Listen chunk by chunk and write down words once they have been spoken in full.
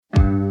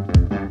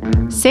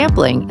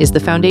Sampling is the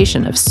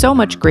foundation of so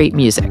much great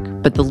music,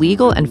 but the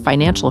legal and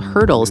financial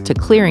hurdles to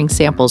clearing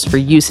samples for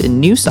use in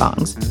new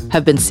songs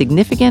have been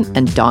significant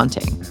and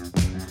daunting.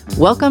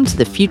 Welcome to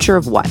The Future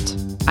of What?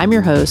 I'm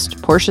your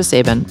host, Portia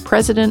Sabin,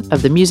 president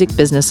of the Music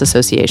Business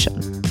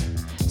Association.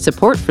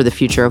 Support for The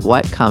Future of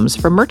What comes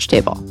from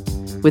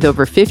Merchtable. With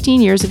over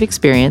 15 years of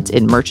experience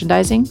in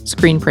merchandising,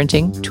 screen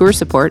printing, tour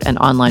support, and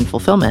online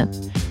fulfillment,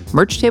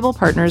 Merchtable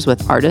partners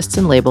with artists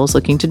and labels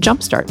looking to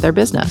jumpstart their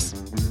business.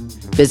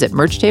 Visit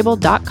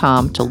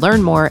merchtable.com to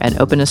learn more and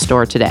open a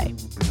store today.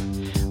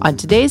 On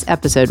today's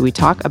episode, we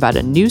talk about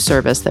a new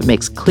service that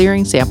makes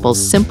clearing samples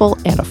simple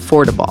and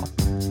affordable.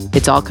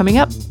 It's all coming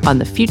up on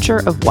The Future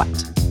of What?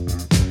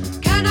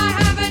 Can I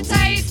have a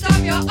taste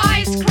of your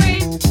ice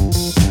cream?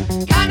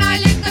 Can I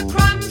lick the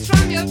crumbs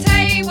from your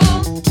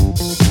table?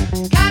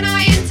 Can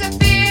I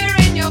interfere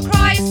in your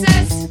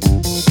crisis?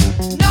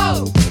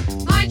 No,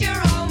 mind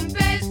your own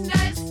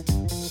business.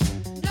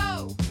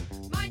 No,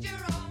 mind your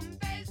own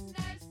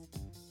business.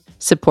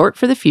 Support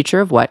for The Future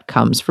of What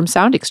comes from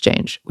Sound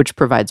Exchange, which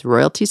provides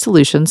royalty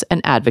solutions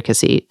and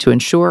advocacy to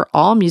ensure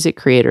all music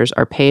creators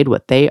are paid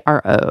what they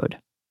are owed.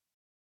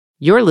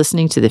 You're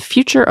listening to The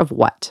Future of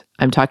What?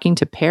 I'm talking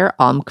to Per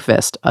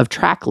Almqvist of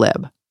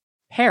Tracklib.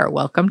 Per,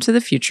 welcome to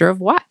The Future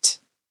of What?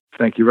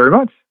 Thank you very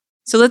much.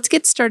 So let's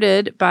get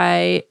started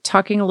by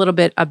talking a little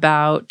bit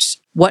about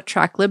what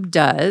Tracklib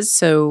does.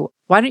 So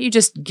why don't you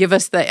just give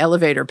us the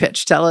elevator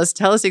pitch? Tell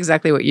us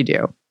exactly what you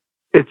do.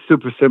 It's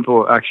super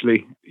simple,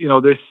 actually.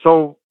 There's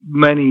so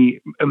many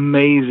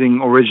amazing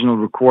original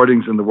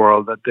recordings in the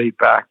world that date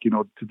back, to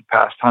the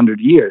past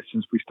 100 years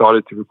since we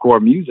started to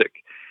record music.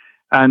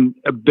 And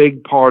a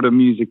big part of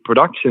music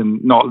production,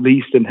 not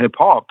least in hip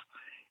hop,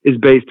 is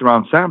based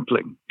around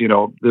sampling.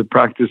 The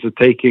practice of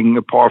taking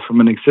a part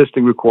from an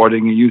existing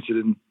recording and use it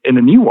in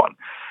a new one.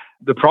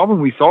 The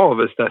problem we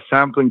solve is that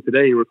sampling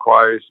today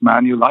requires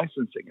manual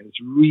licensing. And it's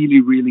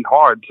really, really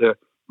hard to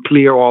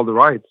clear all the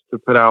rights to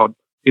put out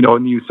a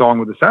new song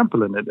with a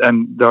sample in it.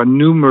 And there are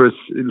numerous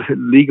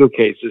legal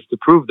cases to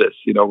prove this,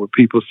 with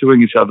people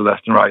suing each other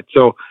left and right.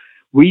 So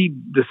we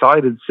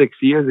decided 6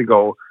 years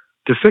ago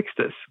to fix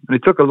this. And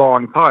it took a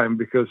long time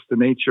because the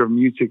nature of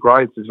music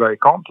rights is very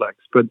complex.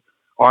 But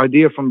our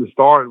idea from the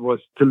start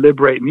was to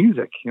liberate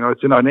music.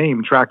 It's in our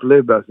name,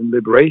 Tracklib, as in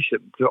liberation,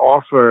 to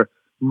offer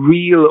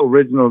real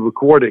original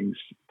recordings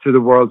to the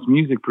world's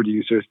music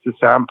producers to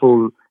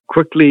sample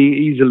quickly,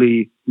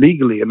 easily,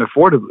 legally, and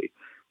affordably.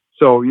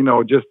 So,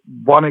 just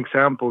one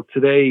example,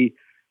 today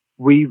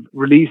we've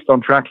released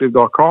on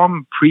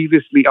Tracklib.com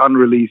previously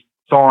unreleased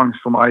songs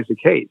from Isaac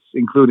Hayes,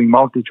 including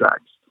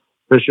multi-tracks.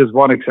 That's just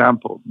one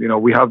example.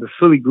 We have the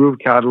fully groove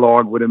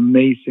catalog with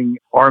amazing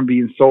R&B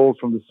and soul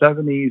from the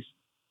 70s.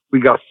 We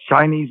got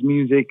Chinese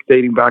music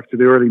dating back to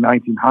the early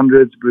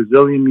 1900s,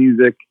 Brazilian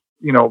music,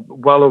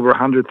 well over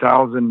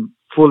 100,000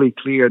 fully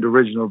cleared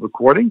original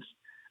recordings.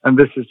 And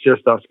this is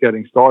just us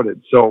getting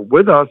started. So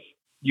with us,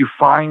 you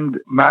find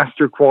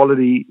master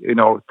quality,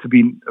 to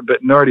be a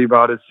bit nerdy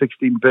about it,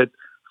 16-bit,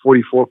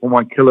 44.1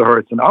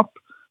 kilohertz and up,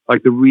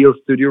 like the real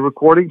studio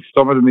recordings.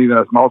 Some of them even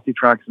has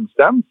multi-tracks and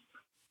stems.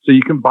 So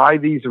you can buy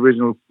these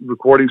original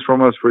recordings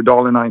from us for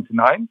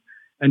 $1.99.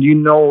 And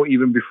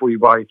even before you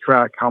buy a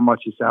track, how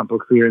much your sample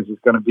clearance is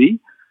going to be.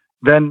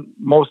 Then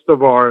most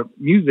of our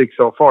music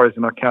so far is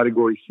in our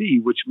category C,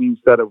 which means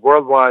that a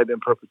worldwide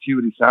and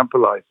perpetuity sample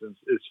license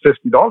is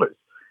 $50.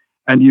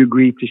 And you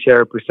agree to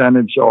share a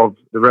percentage of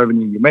the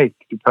revenue you make,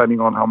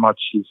 depending on how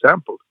much you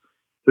sampled.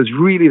 So it's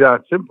really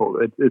that simple.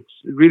 It's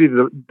really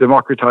the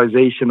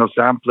democratization of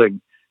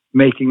sampling,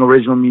 making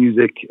original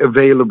music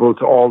available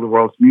to all the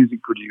world's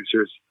music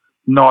producers,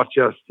 not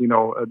just,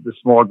 the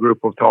small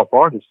group of top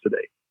artists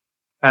today.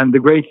 And the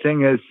great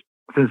thing is,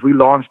 since we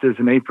launched this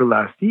in April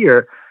last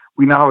year,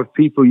 we now have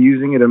people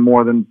using it in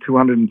more than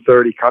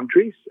 230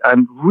 countries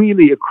and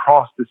really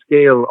across the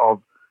scale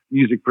of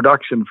music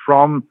production,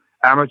 from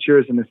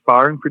amateurs and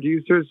aspiring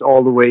producers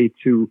all the way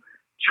to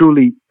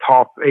truly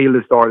top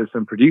A-list artists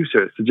and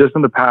producers. So just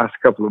in the past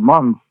couple of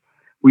months,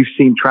 we've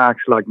seen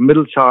tracks like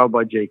Middle Child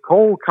by J.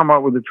 Cole come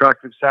out with a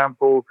Tracklib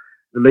sample.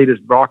 The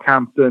latest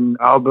Brockhampton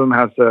album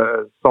has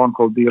a song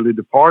called Dearly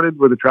Departed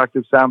with a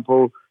Tracklib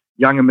sample.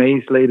 Young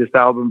M.A.'s latest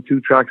album,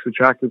 2 tracks with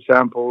Tracklib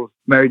samples.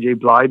 Mary J.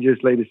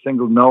 Blige's latest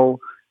single, No,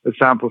 a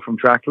sample from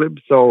Tracklib.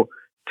 So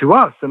to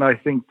us, and I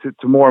think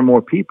to more and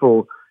more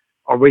people,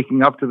 are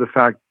waking up to the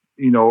fact,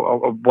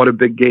 of what a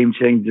big game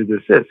changer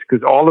this is.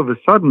 Because all of a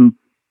sudden,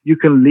 you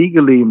can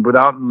legally,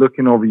 without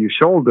looking over your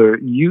shoulder,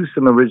 use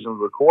an original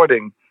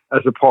recording as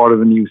a part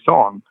of a new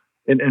song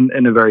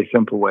in a very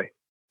simple way.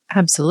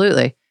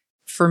 Absolutely.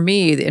 For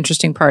me, the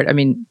interesting part,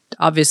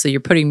 obviously you're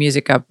putting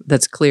music up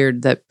that's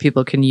cleared that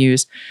people can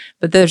use,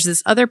 but there's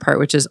this other part,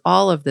 which is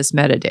all of this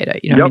metadata.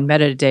 Yep.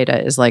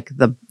 Metadata is like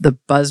the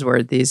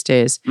buzzword these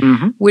days,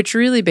 which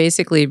really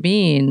basically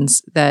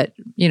means that,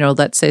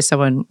 let's say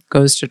someone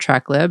goes to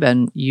Tracklib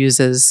and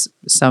uses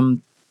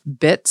some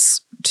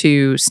bits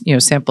to,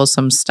 sample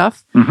some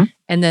stuff,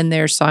 and then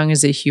their song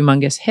is a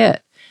humongous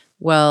hit.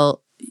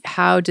 Well,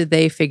 how do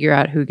they figure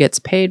out who gets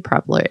paid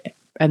properly?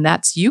 And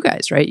that's you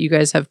guys, right? You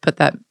guys have put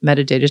that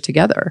metadata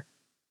together.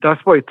 That's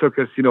why it took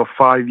us,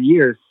 5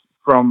 years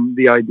from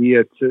the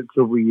idea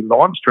to we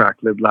launched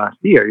Tracklib last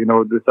year.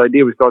 This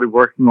idea, we started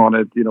working on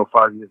it,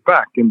 5 years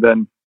back. And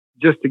then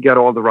just to get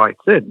all the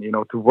rights in,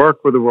 to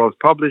work with the world's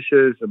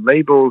publishers and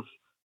labels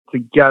to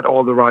get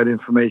all the right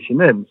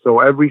information in. So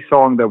every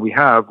song that we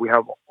have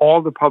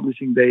all the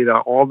publishing data,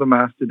 all the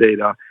master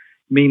data,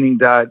 meaning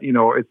that,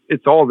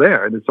 it's all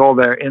there, and it's all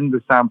there in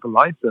the sample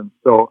license.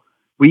 So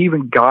we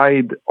even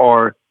guide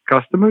our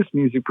customers,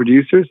 music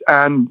producers,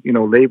 and,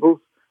 labels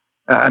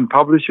and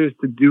publishers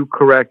to do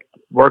correct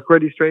work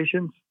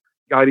registrations,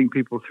 guiding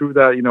people through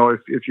that.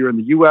 If you're in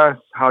the US,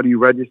 how do you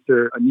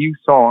register a new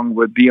song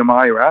with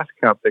BMI or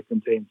ASCAP that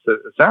contains a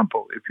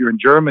sample? If you're in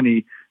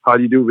Germany, how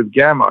do you do it with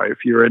Gamma? If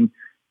you're in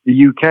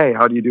the UK,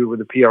 how do you do it with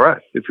the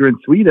PRS? If you're in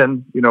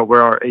Sweden,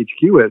 where our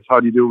HQ is, how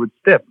do you do it with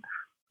STIP?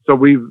 So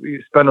we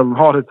spent a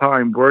lot of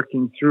time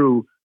working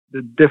through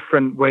the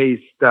different ways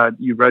that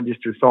you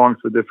register songs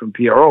with different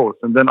PROs,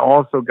 and then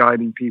also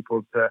guiding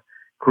people to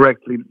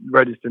correctly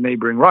register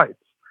neighboring rights.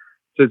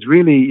 So it's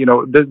really,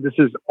 this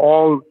is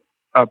all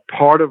a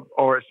part of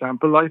our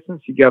sample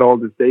license. You get all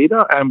this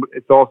data, and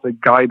it's also a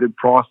guided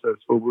process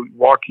where we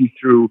walk you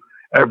through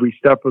every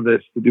step of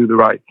this to do the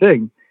right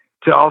thing,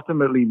 to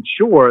ultimately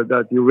ensure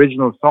that the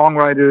original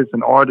songwriters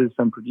and artists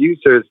and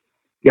producers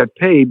get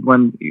paid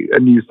when a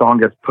new song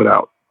gets put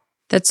out.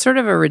 That's sort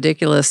of a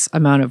ridiculous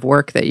amount of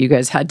work that you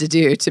guys had to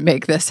do to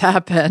make this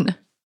happen.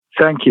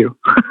 Thank you.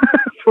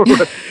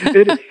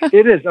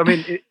 It is. I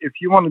mean, if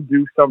you want to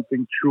do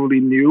something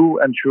truly new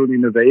and truly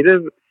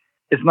innovative,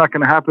 it's not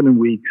going to happen in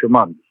weeks or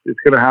months. It's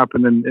going to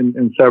happen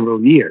in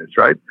several years,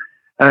 right?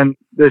 And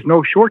there's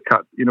no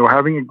shortcut.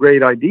 Having a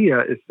great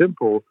idea is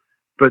simple,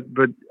 but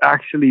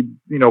actually,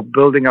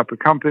 building up a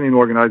company, an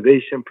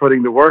organization,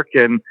 putting the work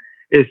in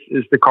is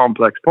the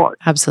complex part.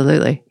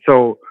 Absolutely.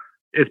 So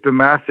it's been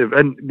massive,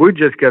 and we're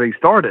just getting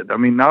started. I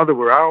mean, now that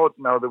we're out,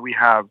 now that we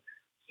have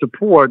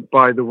support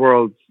by the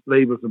world's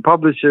labels and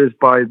publishers,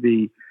 by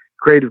the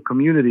creative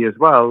community as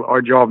well,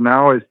 our job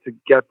now is to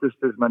get this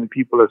to as many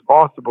people as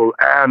possible,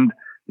 and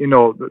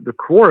the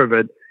core of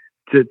it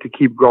to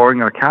keep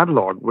growing our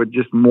catalog with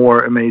just more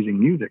amazing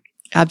music.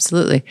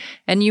 Absolutely.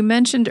 And you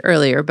mentioned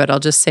earlier, but I'll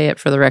just say it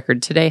for the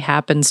record, today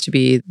happens to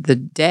be the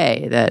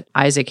day that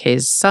Isaac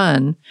Hayes'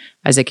 son,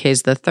 Isaac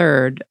Hayes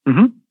III,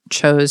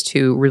 chose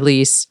to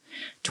release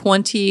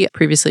 20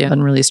 previously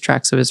unreleased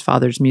tracks of his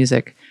father's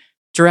music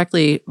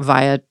directly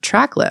via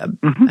Tracklib,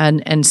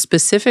 and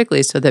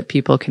specifically so that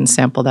people can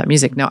sample that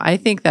music. Now, I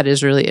think that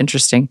is really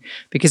interesting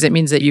because it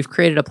means that you've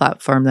created a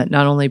platform that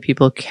not only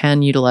people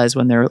can utilize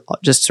when they're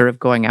just sort of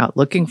going out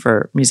looking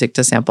for music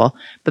to sample,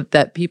 but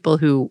that people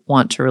who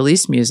want to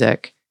release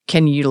music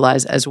can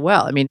utilize as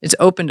well. I mean, it's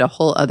opened a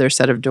whole other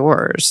set of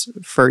doors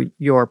for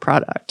your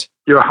product.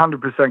 You're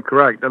 100%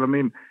 correct. And I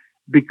mean,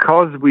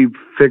 because we've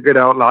figured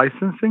out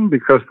licensing,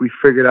 because we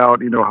figured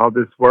out, how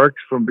this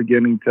works from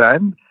beginning to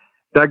end,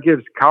 that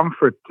gives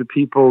comfort to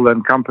people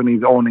and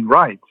companies owning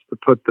rights to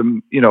put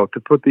them,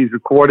 to put these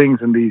recordings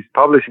and these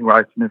publishing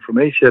rights and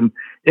information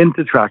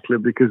into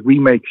Tracklib, because we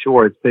make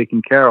sure it's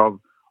taken care of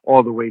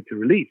all the way to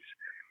release.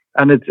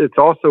 And it's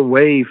also a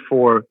way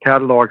for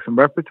catalogs and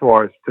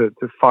repertoires to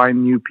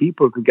find new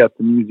people to get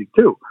the music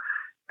to.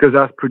 Because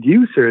as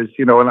producers,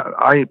 and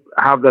I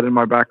have that in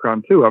my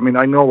background too. I mean,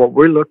 I know what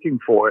we're looking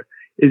for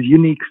is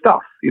unique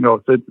stuff,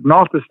 so it's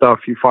not the stuff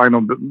you find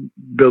on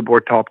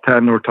Billboard Top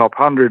 10 or Top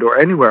 100 or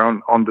anywhere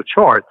on the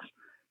charts.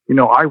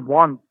 I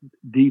want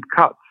deep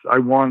cuts. I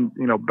want,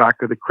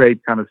 back of the crate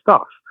kind of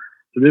stuff.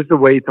 So this is a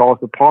way to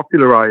also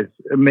popularize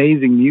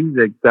amazing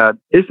music that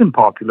isn't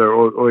popular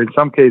or in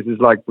some cases,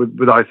 like with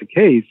Isaac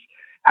Hayes,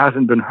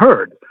 hasn't been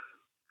heard.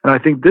 And I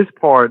think this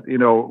part,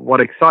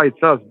 what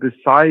excites us,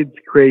 besides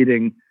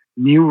creating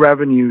new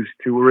revenues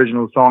to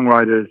original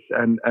songwriters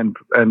and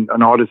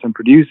artists and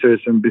producers,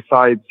 and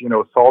besides,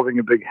 solving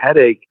a big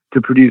headache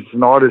to produce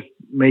an artist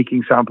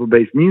making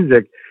sample-based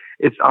music,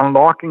 it's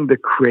unlocking the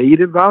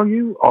creative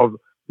value of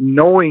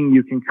knowing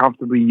you can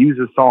comfortably use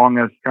a song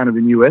as kind of a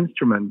new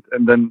instrument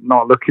and then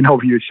not looking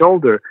over your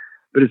shoulder.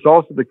 But it's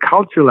also the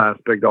cultural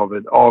aspect of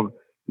it, of,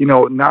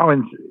 now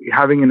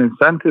having an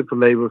incentive for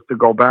labels to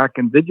go back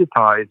and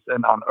digitize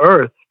and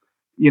unearth,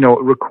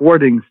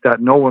 recordings that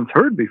no one's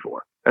heard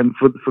before. And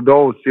for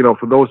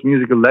those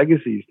musical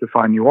legacies to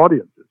find new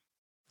audiences.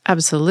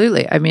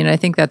 Absolutely. I mean, I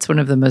think that's one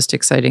of the most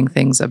exciting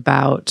things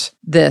about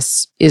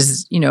this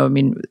is,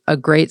 a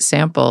great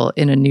sample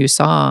in a new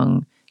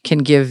song can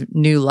give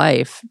new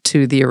life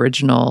to the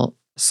original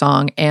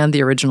song and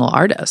the original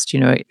artist.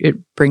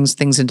 It brings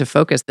things into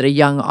focus that a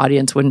young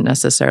audience wouldn't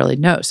necessarily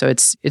know. So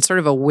it's sort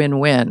of a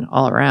win-win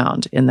all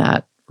around in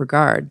that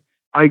regard.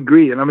 I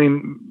agree. And I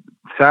mean,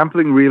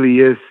 sampling really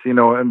is,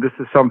 and this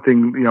is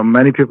something,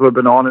 many people have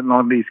been on it,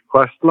 not least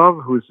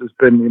Questlove, who's just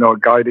been, a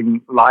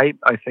guiding light,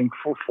 I think,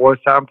 for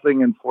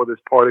sampling and for this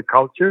part of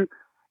culture,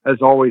 has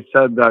always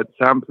said that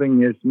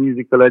sampling is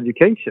musical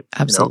education.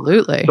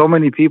 Absolutely. So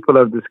many people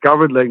have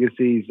discovered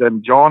legacies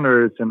and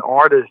genres and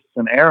artists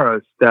and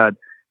eras that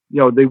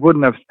they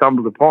wouldn't have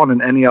stumbled upon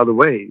in any other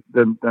way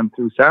than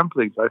through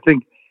sampling. So I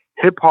think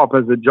hip hop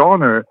as a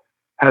genre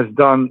has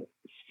done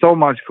so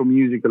much for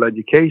musical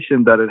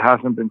education that it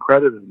hasn't been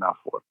credited enough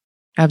for.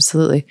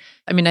 Absolutely.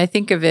 I mean, I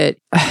think of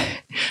it,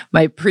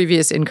 my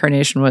previous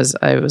incarnation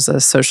I was a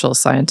social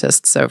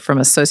scientist. So from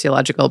a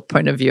sociological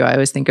point of view, I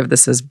always think of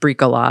this as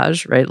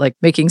bricolage, right? Like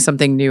making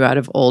something new out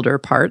of older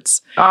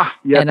parts.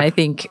 Yeah. And I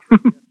think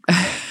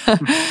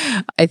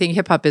I think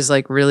hip hop is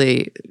like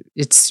really,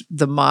 it's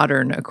the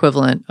modern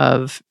equivalent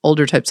of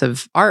older types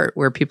of art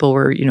where people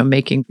were,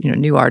 making,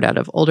 new art out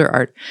of older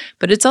art.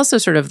 But it's also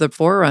sort of the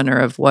forerunner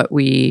of what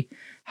we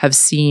have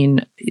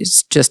seen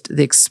is just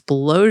the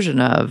explosion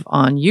of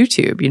on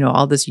YouTube,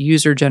 all this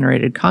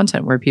user-generated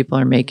content where people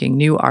are making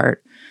new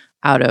art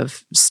out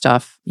of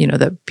stuff,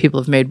 that people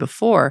have made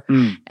before.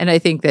 And I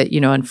think that,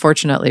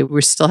 unfortunately,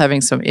 we're still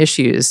having some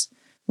issues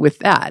with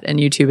that. And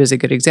YouTube is a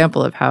good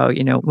example of how,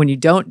 when you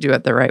don't do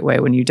it the right way,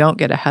 when you don't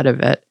get ahead of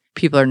it,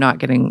 people are not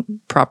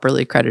getting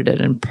properly credited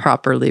and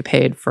properly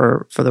paid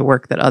for the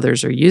work that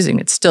others are using.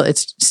 It's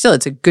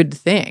a good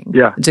thing.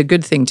 Yeah. It's a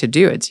good thing to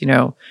do. It's,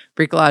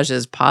 bricolage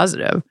is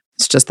positive.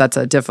 It's just that's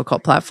a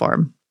difficult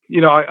platform.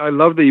 I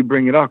love that you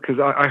bring it up because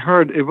I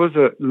heard it was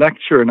a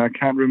lecture and I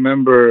can't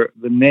remember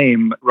the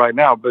name right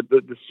now, but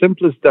the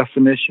simplest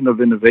definition of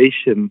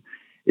innovation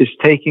is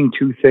taking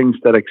two things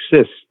that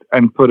exist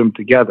and put them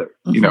together,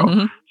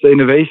 So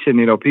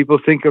innovation, people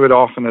think of it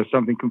often as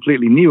something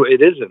completely new.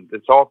 It isn't.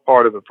 It's all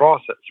part of a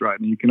process, right?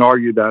 And you can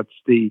argue that's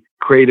the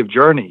creative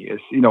journey. Is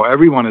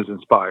everyone is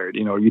inspired.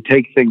 You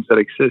take things that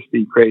exist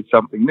and you create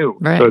something new.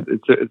 Right. So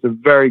it's a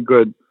very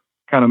good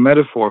kind of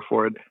metaphor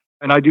for it.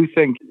 And I do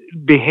think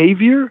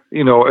behavior,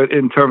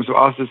 in terms of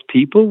us as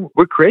people,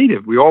 we're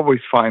creative. We always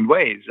find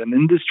ways. And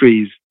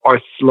industries are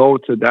slow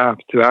to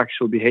adapt to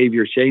actual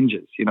behavior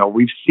changes.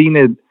 We've seen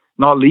it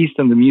not least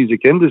in the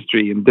music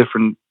industry in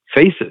different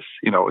phases,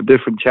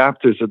 different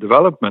chapters of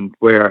development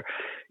where,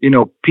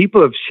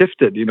 people have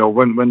shifted.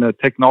 When the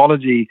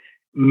technology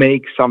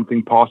makes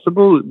something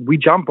possible, we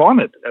jump on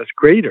it as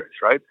creators,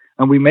 right?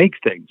 And we make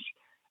things.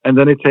 And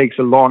then it takes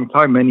a long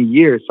time, many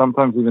years,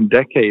 sometimes even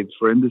decades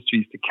for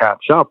industries to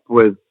catch up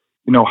with,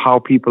 how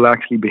people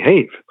actually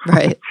behave.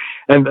 Right.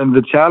 and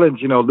the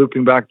challenge,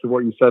 looping back to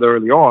what you said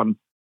early on,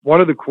 one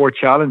of the core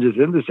challenges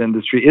in this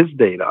industry is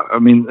data. I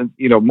mean,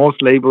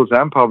 most labels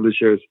and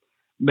publishers,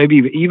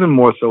 maybe even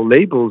more so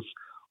labels,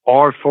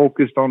 are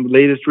focused on the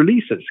latest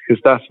releases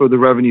because that's where the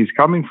revenue is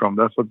coming from.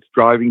 That's what's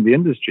driving the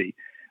industry.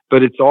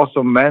 But it's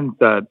also meant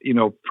that,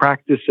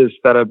 practices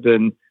that have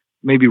been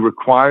maybe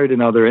required in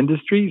other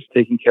industries,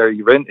 taking care of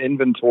your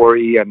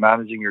inventory and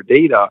managing your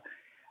data,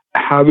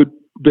 haven't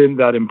been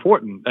that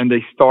important. And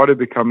they started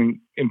becoming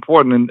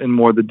important in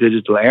more the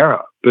digital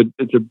era. But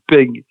it's a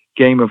big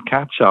game of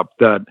catch up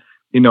that,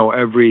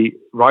 every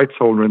rights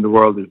holder in the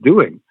world is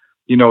doing,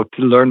 to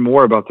learn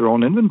more about their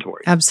own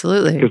inventory.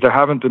 Absolutely. Because there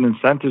haven't been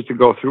incentives to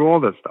go through all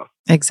that stuff.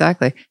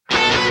 Exactly.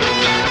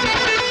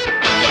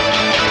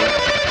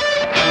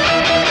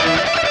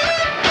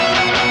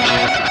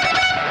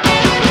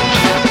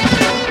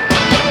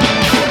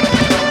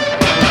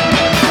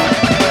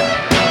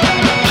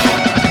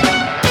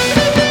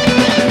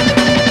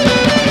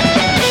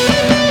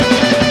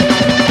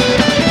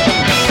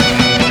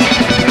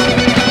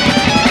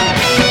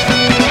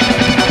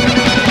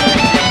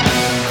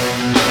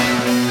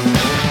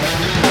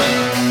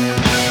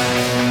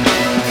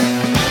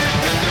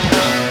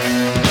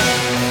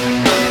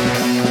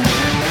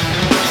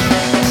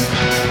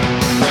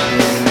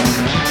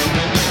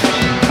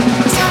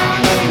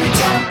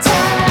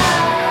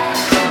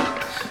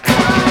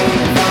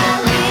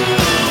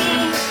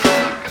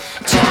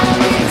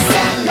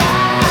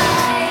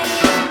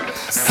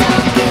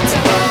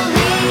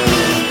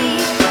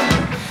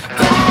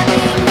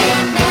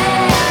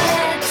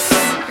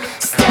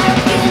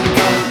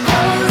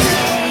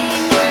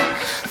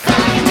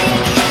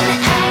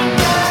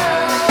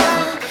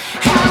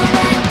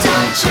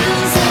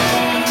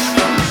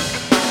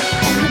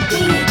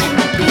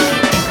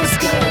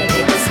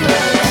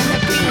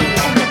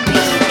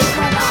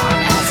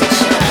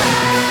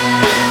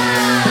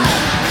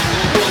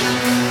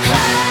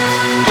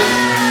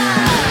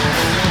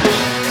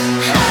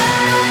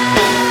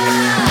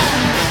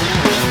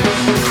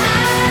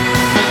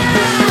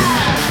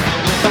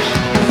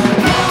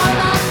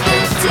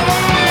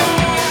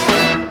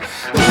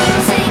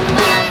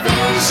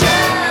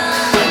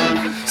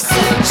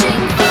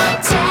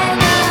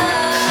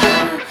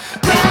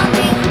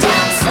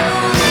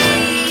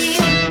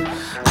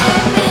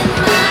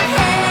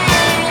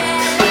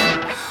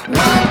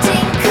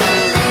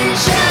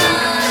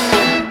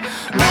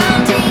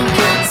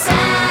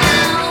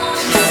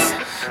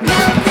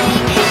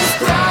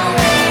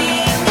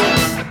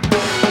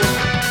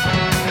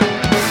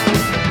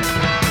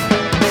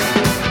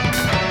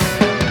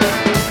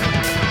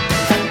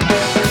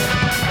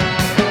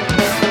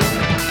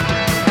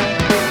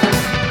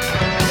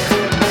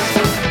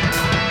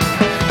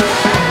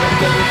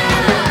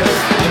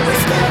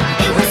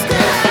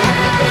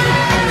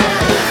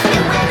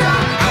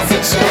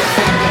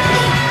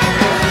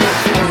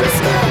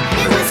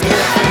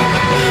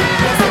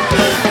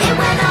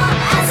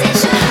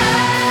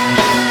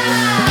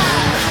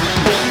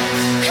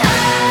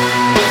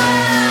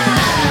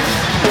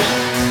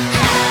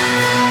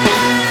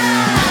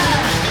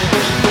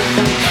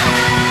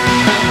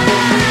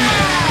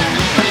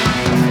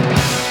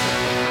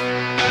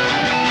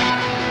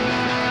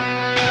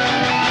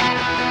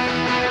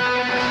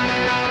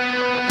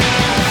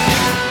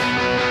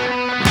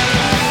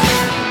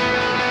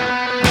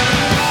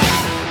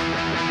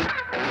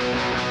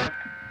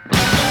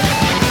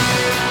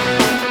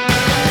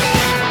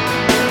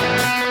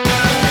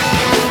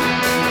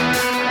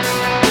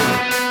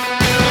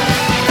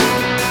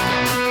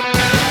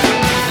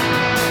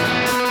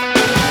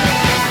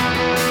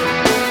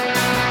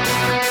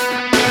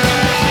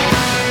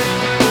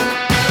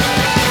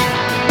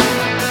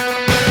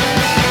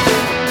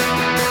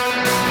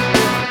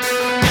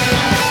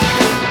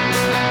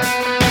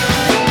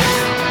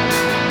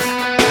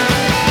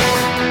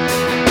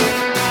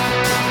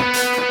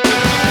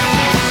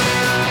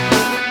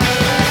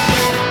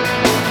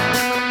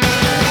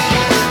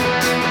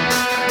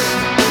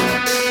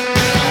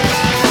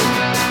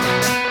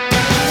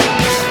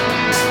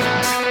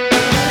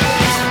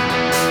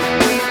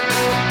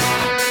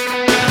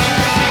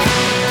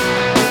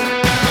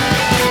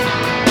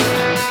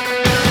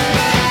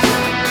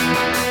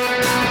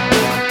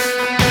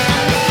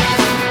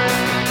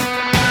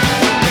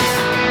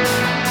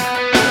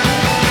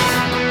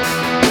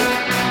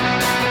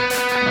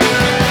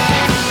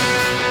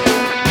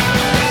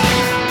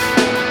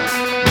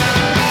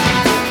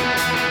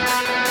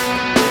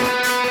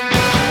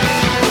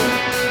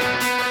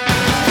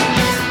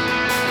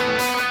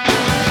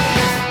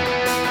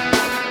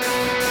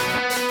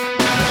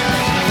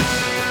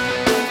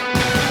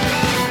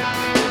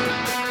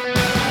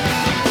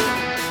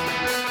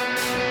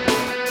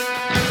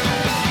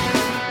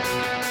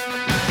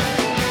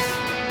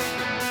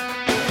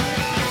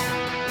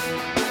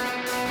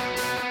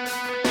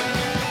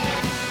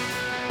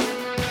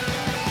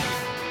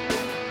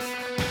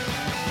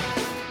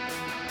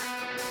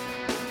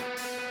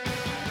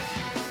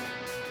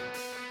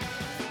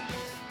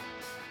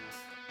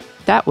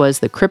 That was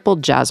The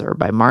Crippled Jazzer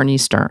by Marnie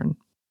Stern.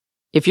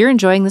 If you're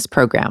enjoying this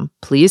program,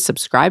 please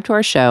subscribe to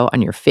our show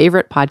on your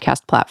favorite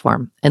podcast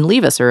platform and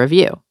leave us a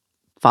review.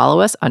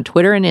 Follow us on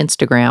Twitter and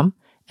Instagram,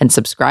 and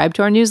subscribe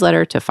to our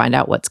newsletter to find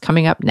out what's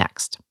coming up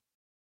next.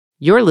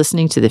 You're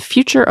listening to The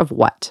Future of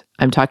What?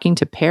 I'm talking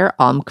to Per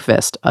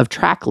Almqvist of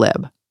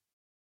Tracklib.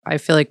 I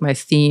feel like my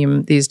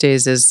theme these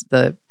days is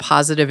the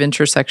positive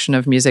intersection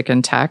of music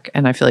and tech,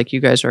 and I feel like you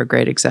guys are a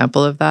great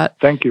example of that.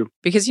 Thank you.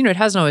 Because, it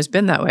hasn't always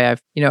been that way.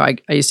 I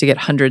used to get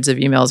hundreds of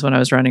emails when I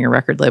was running a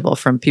record label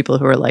from people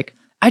who are like,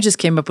 I just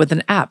came up with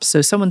an app,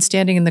 so someone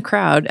standing in the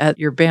crowd at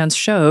your band's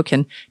show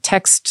can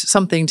text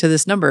something to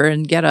this number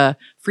and get a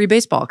free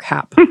baseball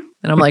cap.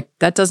 And I'm like,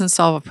 that doesn't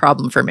solve a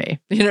problem for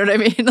me. You know what I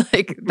mean?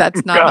 Like,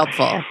 that's not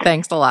helpful.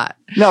 Thanks a lot.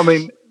 No, I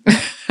mean,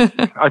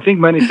 I think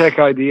many tech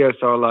ideas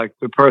are like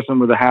the person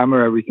with a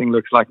hammer, everything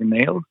looks like a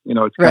nail.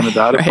 It's kind of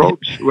that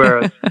approach.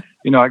 Whereas,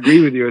 I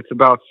agree with you. It's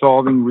about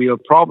solving real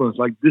problems.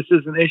 Like, this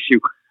is an issue.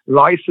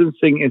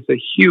 Licensing is a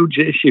huge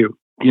issue.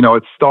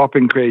 It's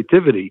stopping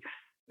creativity.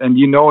 And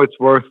it's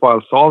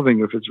worthwhile solving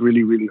if it's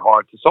really, really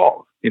hard to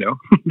solve,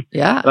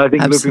 Yeah. And I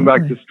think absolutely. looking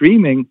back to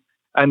streaming,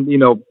 and,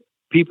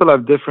 people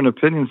have different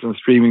opinions on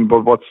streaming,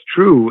 but what's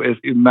true is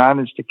you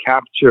manage to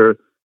capture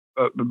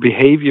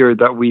behavior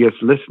that we as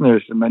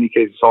listeners in many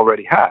cases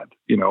already had,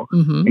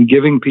 and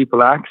giving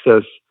people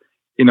access,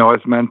 has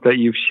meant that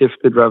you've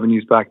shifted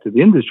revenues back to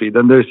the industry.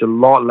 Then there's a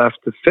lot left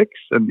to fix,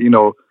 and,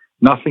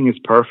 nothing is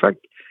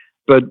perfect.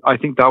 But I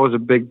think that was a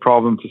big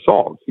problem to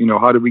solve.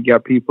 How do we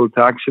get people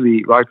to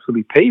actually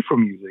rightfully pay for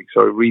music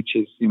so it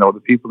reaches,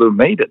 the people who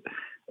made it,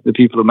 the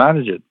people who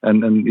manage it.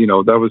 And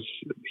that was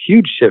a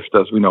huge shift,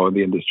 as we know, in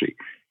the industry.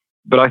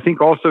 But I think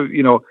also,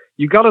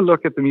 you got to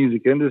look at the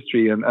music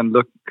industry and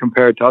look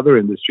compared to other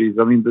industries.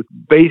 I mean,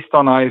 based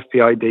on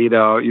IFPI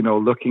data,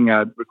 looking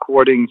at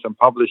recordings and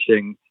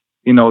publishing,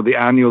 the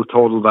annual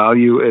total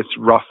value is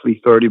roughly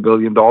 $30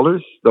 billion,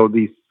 though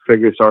these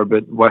figures are a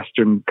bit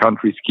Western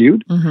country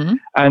skewed. Mm-hmm.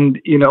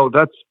 And,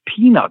 that's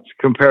peanuts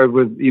compared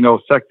with,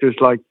 sectors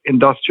like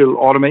industrial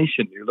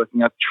automation. You're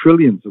looking at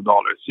trillions of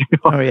dollars.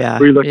 Oh, yeah.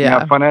 We're looking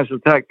at financial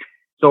tech.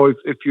 So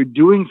if you're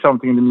doing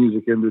something in the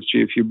music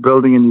industry, if you're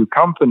building a new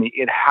company,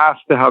 it has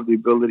to have the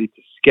ability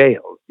to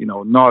scale,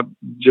 not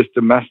just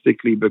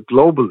domestically, but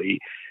globally,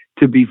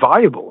 to be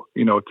viable,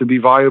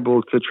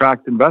 to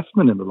attract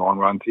investment in the long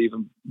run, to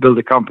even build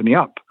a company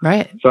up.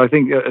 Right. So I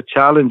think a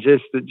challenge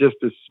is that just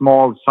the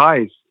small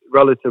size,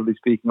 relatively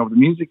speaking, of the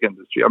music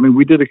industry. I mean,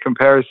 we did a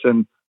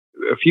comparison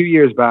a few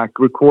years back,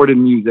 recorded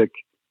music,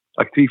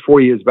 like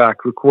 3-4 years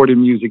back, recorded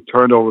music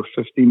turned over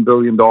 $15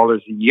 billion a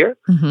year.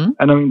 Mm-hmm.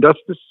 And I mean, that's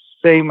the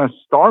same as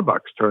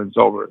Starbucks turns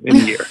over in a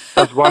year.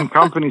 That's one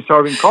company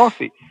serving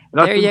coffee. And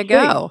that's there you insane.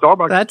 go.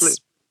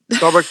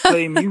 Starbucks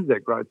playing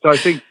music, right? So I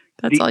think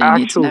that's the all you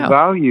actual need to know.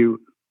 value,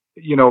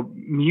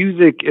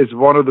 music is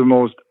one of the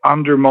most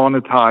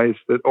under-monetized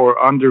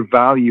or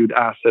undervalued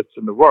assets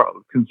in the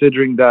world,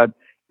 considering that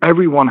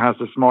everyone has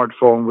a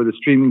smartphone with a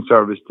streaming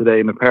service today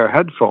and a pair of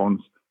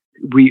headphones.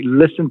 We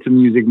listen to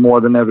music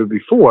more than ever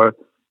before.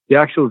 The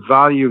actual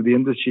value of the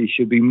industry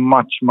should be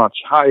much, much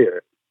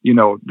higher,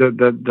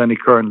 than it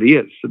currently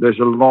is. So there's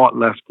a lot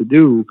left to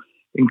do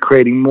in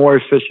creating more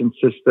efficient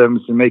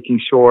systems and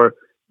making sure,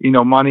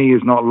 money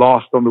is not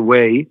lost on the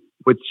way,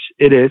 which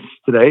it is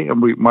today.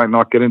 And we might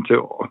not get into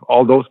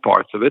all those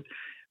parts of it,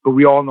 but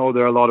we all know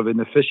there are a lot of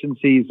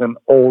inefficiencies and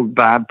old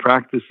bad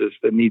practices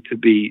that need to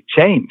be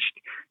changed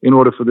in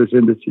order for this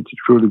industry to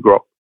truly grow.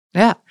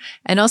 Yeah.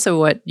 And also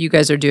what you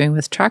guys are doing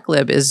with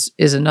Tracklib is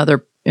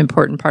another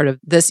important part of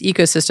this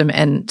ecosystem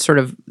and sort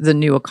of the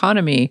new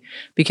economy,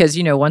 because,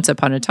 once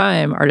upon a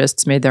time,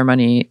 artists made their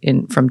money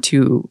from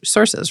two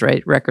sources,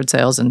 right? Record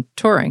sales and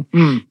touring.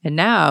 And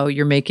now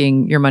you're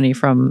making your money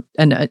from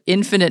an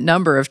infinite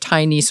number of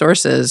tiny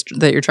sources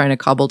that you're trying to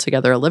cobble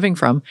together a living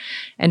from.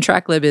 And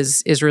Tracklib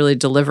is really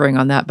delivering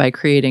on that by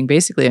creating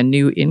basically a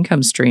new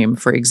income stream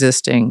for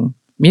existing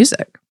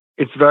music.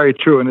 It's very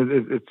true.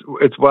 And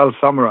it's well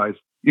summarized.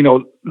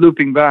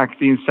 Looping back,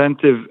 the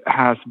incentive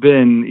has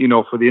been,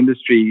 for the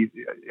industry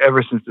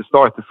ever since the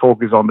start to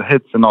focus on the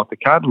hits and not the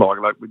catalog,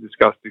 like we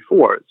discussed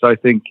before. So I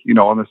think,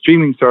 on a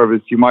streaming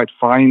service, you might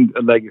find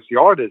a legacy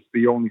artist,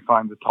 but you only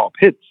find the top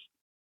hits.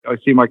 I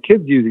see my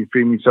kids using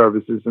streaming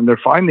services and they're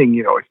finding,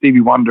 a Stevie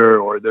Wonder,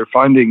 or they're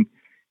finding,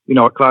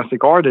 a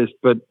classic artist,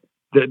 but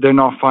they're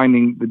not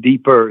finding the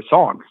deeper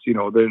songs.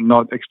 They're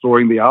not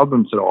exploring the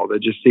albums at all. They're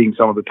just seeing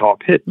some of the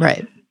top hits.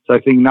 Right. So I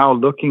think now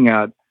looking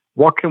at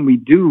what can we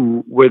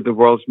do with the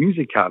world's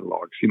music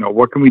catalogs?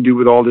 What can we do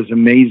with all this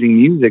amazing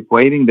music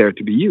waiting there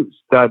to be used?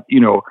 That,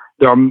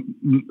 there are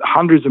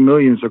hundreds of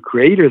millions of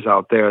creators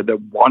out there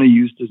that want to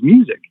use this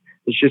music.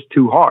 It's just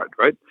too hard,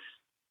 right?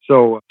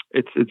 So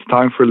it's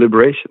time for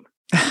liberation.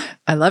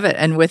 I love it.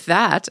 And with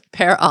that,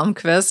 Per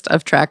Almqvist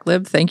of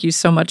Tracklib, thank you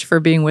so much for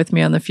being with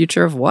me on The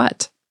Future of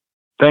What?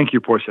 Thank you,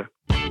 Portia.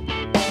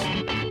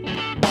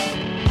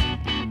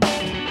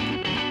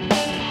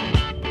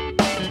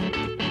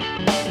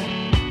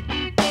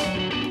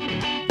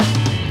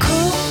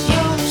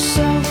 Cool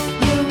yourself,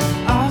 you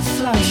are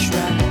flush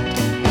red.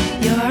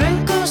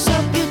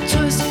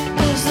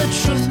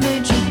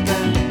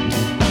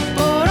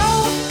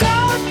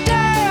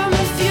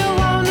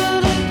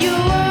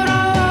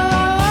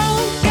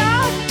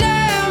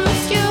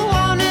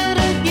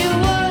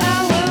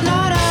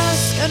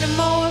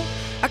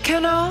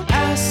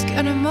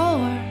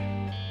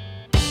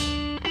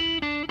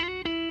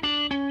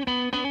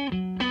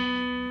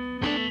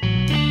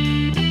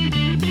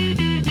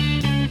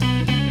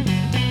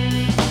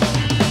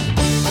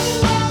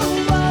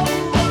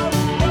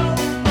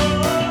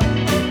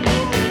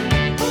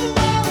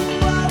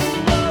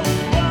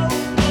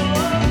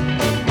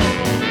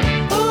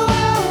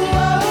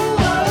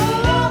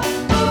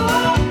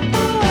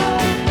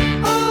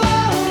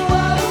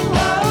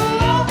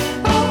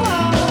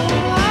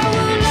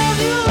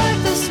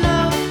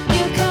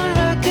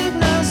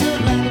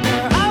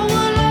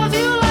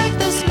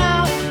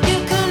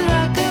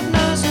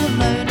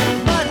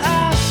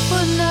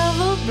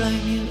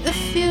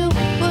 if you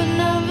would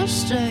never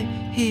stay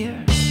here.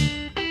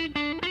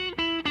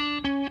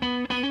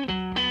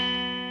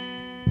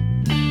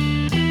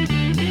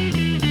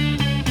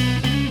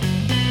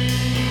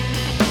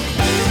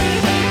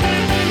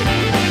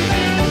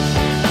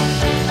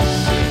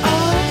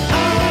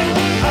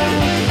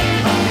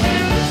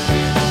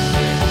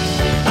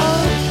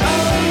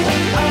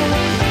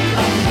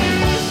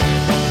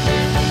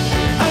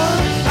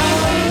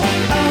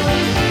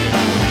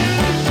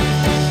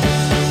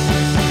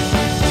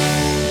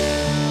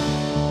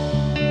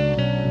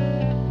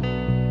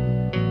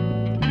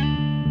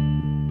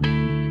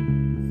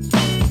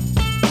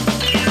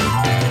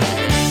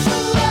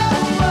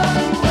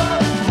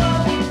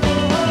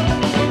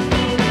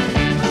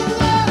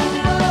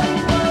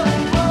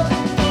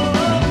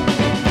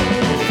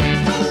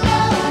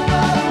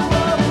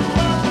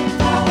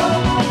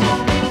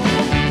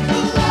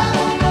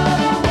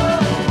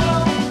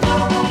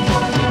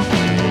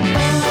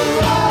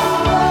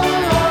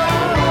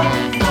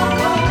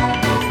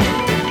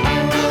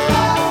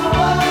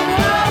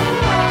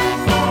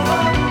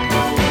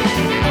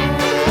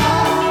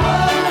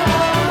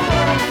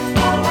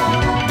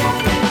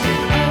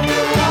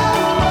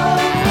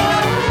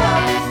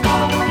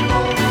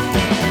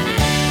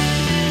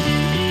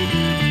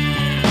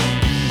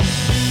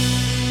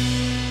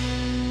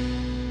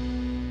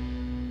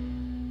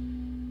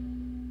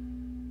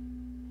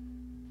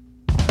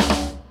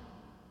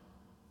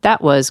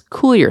 That was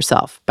Cool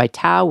Yourself by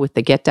Tao with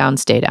the Get Down,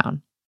 Stay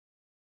Down.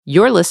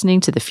 You're listening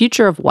to The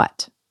Future of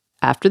What?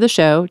 After the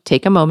show,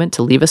 take a moment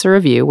to leave us a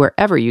review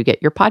wherever you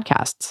get your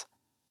podcasts.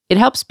 It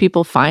helps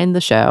people find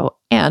the show,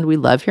 and we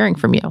love hearing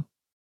from you.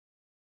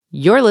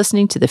 You're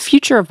listening to The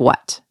Future of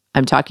What?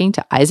 I'm talking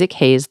to Isaac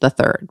Hayes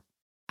III.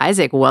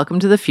 Isaac, welcome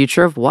to The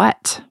Future of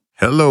What?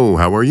 Hello,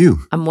 how are you?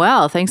 I'm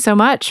well. Thanks so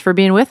much for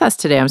being with us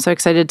today. I'm so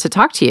excited to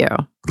talk to you.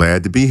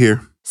 Glad to be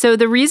here. So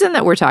the reason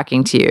that we're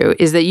talking to you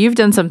is that you've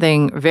done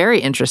something very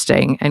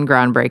interesting and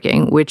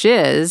groundbreaking, which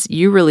is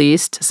you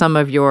released some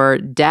of your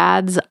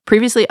dad's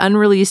previously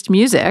unreleased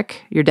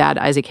music, your dad,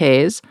 Isaac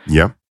Hayes.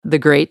 Yeah. The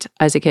great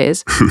Isaac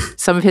Hayes.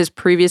 Some of his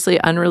previously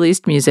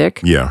unreleased music.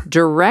 Yeah.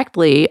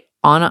 Directly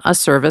on a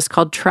service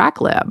called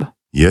Tracklib.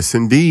 Yes,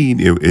 indeed.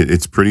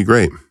 It's pretty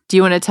great. Do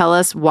you want to tell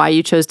us why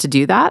you chose to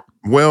do that?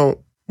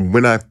 Well,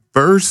 when I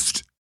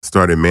first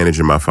started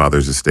managing my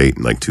father's estate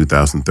in like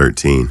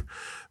 2013,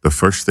 the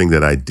first thing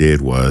that I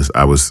did was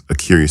I was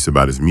curious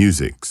about his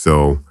music.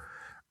 So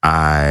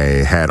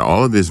I had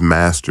all of his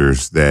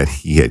masters that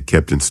he had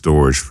kept in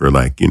storage for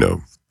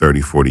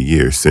 30, 40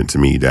 years sent to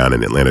me down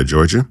in Atlanta,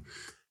 Georgia.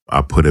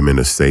 I put them in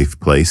a safe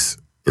place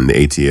in the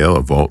ATL,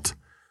 a vault,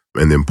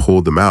 and then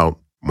pulled them out.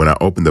 When I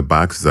opened the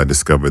boxes, I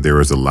discovered there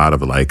was a lot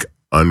of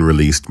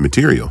unreleased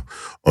material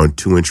on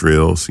 2-inch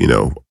reels,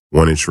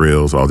 1-inch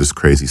reels, all this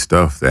crazy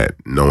stuff that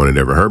no one had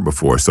ever heard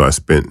before. So I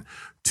spent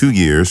 2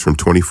 years from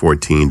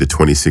 2014 to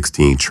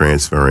 2016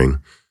 transferring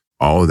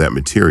all of that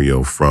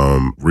material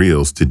from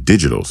reels to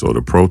digital, so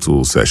the Pro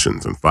Tools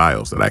sessions and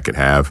files that I could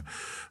have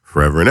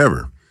forever and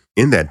ever.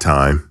 In that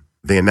time,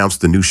 they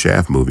announced the new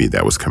Shaft movie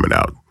that was coming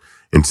out.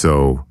 And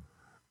so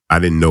I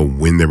didn't know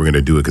when they were going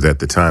to do it because at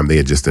the time they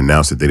had just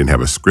announced that they didn't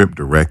have a script,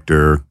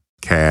 director,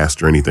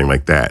 cast, or anything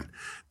like that.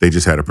 They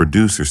just had a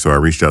producer. So I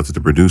reached out to the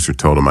producer,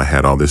 told him I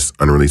had all this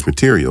unreleased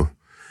material.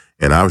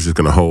 And I was just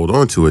going to hold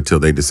on to it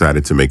till they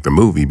decided to make the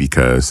movie,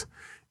 because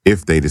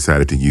if they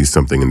decided to use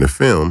something in the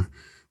film,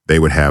 they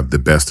would have the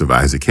best of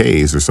Isaac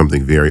Hayes or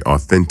something very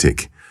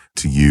authentic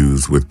to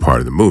use with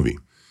part of the movie.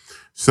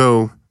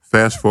 So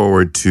fast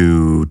forward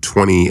to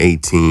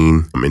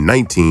 2018 and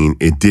 19,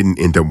 it didn't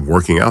end up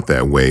working out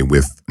that way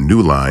with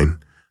New Line.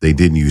 They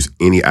didn't use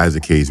any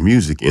Isaac Hayes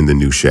music in the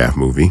new Shaft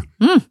movie.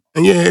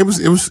 And yeah, it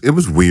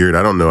was weird.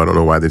 I don't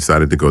know why they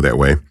decided to go that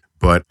way.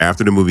 But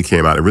after the movie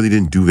came out, it really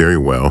didn't do very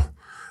well.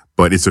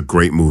 But it's a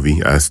great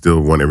movie. I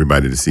still want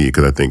everybody to see it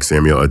because I think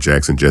Samuel L.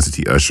 Jackson, Jesse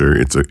T. Usher,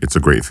 it's a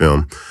great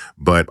film.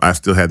 But I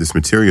still had this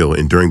material,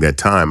 and during that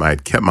time, I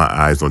had kept my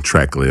eyes on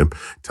Tracklib.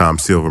 Tom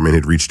Silverman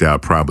had reached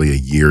out probably a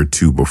year or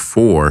two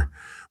before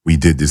we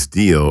did this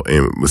deal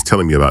and was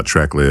telling me about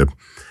Tracklib.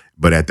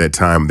 But at that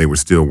time, they were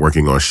still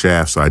working on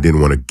Shaft, so I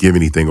didn't want to give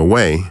anything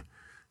away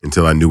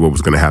until I knew what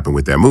was going to happen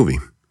with that movie.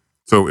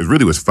 So it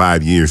really was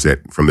 5 years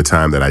from the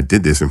time that I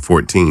did this in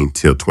 2014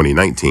 till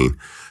 2019.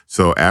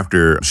 So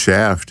after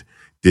Shaft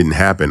didn't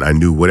happen, I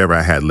knew whatever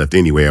I had left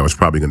anyway, I was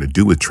probably going to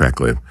do with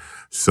Tracklib.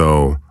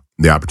 So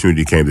the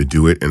opportunity came to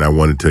do it, and I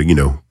wanted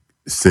to,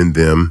 send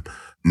them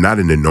not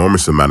an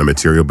enormous amount of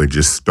material, but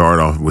just start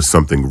off with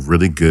something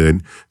really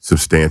good,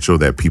 substantial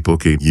that people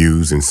could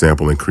use and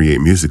sample and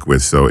create music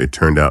with. So it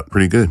turned out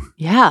pretty good.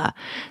 Yeah.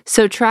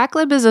 So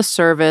Tracklib is a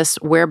service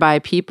whereby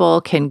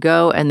people can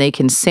go and they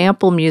can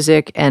sample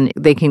music and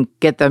they can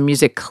get the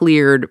music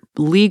cleared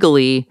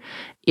legally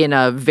in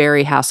a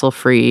very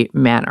hassle-free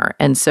manner.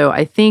 And so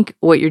I think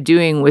what you're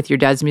doing with your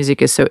dad's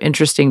music is so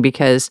interesting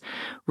because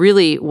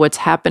really what's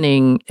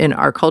happening in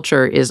our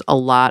culture is a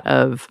lot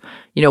of,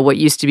 what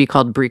used to be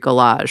called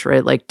bricolage,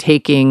 right? Like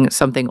taking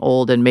something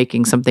old and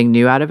making something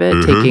new out of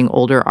it, taking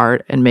older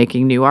art and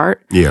making new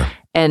art. Yeah.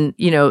 And,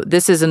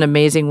 this is an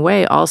amazing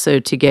way also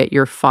to get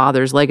your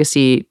father's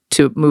legacy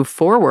to move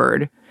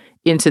forward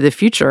into the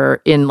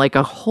future in like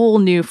a whole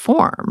new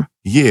form.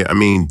 Yeah, I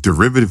mean,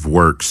 derivative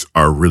works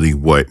are really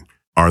what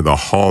are the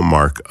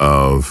hallmark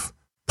of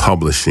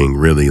publishing,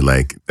 really.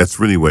 Like, that's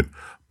really what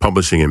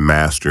publishing and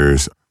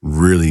masters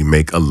really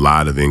make a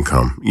lot of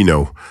income.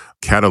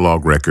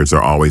 Catalog records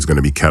are always going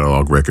to be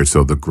catalog records.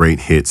 So the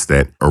great hits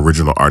that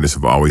original artists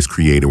have always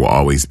created will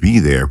always be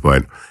there.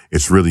 But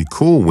it's really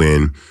cool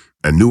when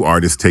a new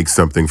artist takes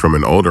something from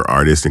an older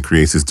artist and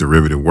creates this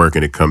derivative work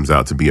and it comes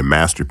out to be a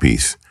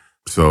masterpiece.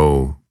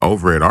 So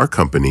over at our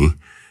company,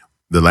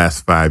 the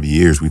last 5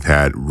 years, we've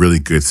had really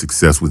good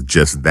success with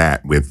just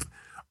that, with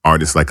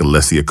artists like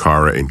Alessia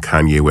Cara and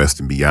Kanye West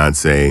and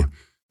Beyonce,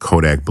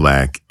 Kodak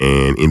Black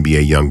and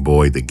NBA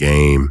YoungBoy, The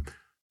Game,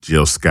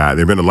 Jill Scott.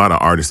 There have been a lot of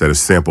artists that have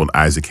sampled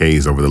Isaac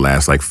Hayes over the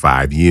last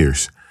 5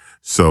 years.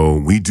 So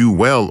we do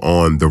well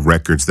on the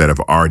records that have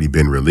already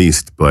been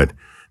released, but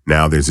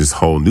now there's this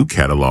whole new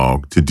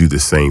catalog to do the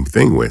same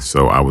thing with.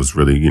 So I was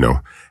really,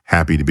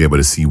 happy to be able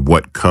to see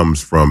what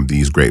comes from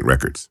these great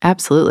records.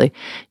 Absolutely.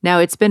 Now,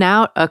 it's been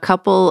out a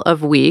couple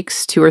of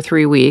weeks, 2 or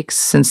 3 weeks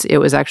since it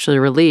was actually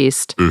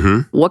released.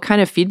 Mm-hmm. What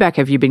kind of feedback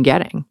have you been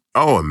getting?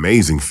 Oh,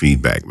 amazing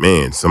feedback,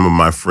 man. Some of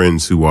my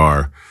friends who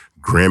are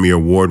Grammy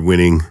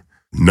Award-winning,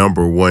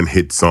 #1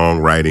 hit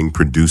songwriting,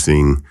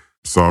 producing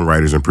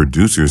songwriters and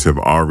producers have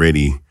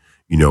already,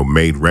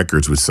 made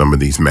records with some of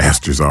these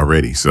masters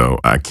already. So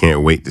I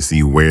can't wait to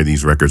see where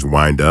these records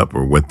wind up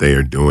or what they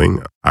are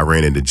doing. I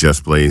ran into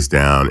Just Blaze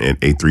down at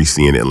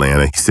A3C in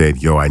Atlanta. He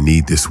said, I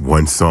need this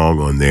one song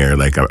on there.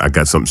 Like, I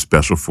got something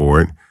special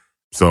for it.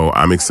 So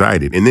I'm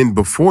excited. And then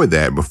before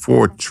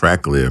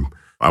Tracklib,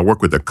 I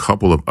work with a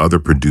couple of other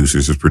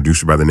producers. There's a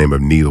producer by the name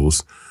of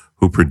Needles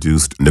who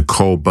produced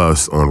Nicole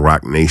Buss on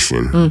Rock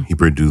Nation. He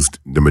produced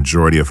the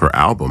majority of her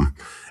album.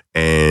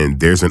 And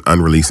there's an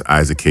unreleased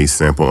Isaac Hayes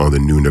sample on the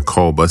new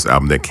Nicole Buss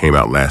album that came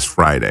out last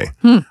Friday.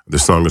 The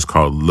song is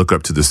called Look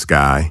Up to the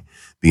Sky.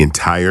 The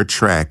entire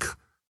track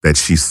that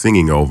she's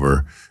singing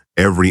over,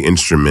 every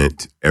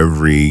instrument,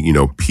 every,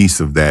 piece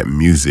of that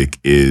music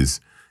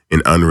is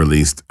an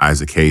unreleased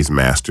Isaac Hayes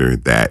master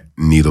that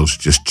Needles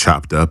just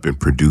chopped up and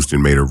produced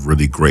and made a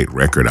really great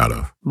record out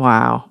of.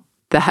 Wow.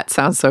 That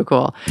sounds so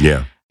cool.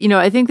 Yeah.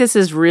 I think this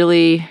is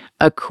really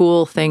a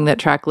cool thing that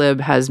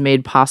Tracklib has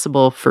made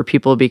possible for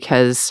people,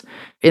 because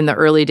in the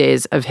early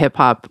days of hip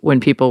hop, when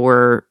people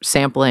were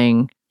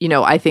sampling,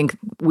 I think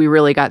we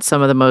really got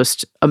some of the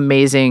most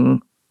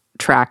amazing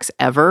tracks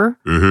ever.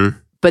 Mm-hmm.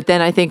 But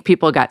then I think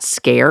people got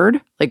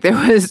scared. Like, there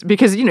was,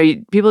 because,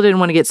 people didn't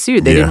want to get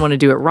sued. They didn't want to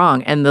do it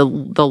wrong. And the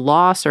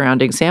law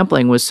surrounding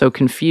sampling was so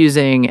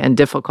confusing and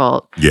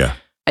difficult. Yeah.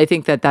 I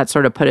think that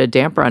sort of put a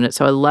damper on it.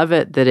 So I love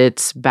it that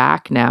it's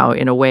back now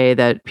in a way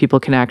that people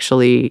can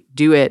actually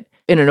do it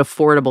in an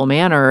affordable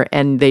manner,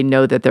 and they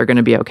know that they're going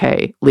to be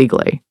okay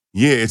legally.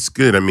 Yeah, it's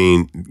good. I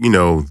mean,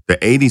 the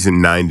 80s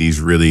and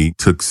 90s really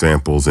took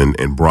samples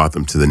and brought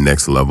them to the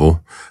next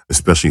level,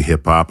 especially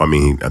hip hop. I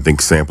mean, I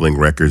think sampling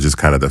records is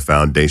kind of the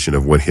foundation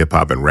of what hip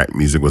hop and rap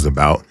music was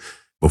about.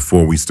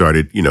 Before we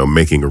started,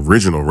 making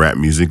original rap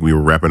music, we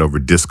were rapping over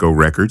disco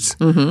records.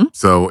 Mm-hmm.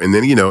 So, and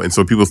then, and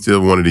so people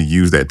still wanted to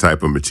use that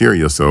type of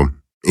material. So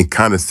it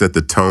kind of set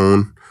the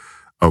tone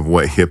of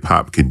what hip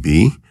hop could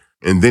be.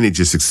 And then it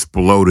just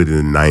exploded in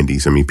the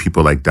 90s. I mean,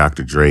 people like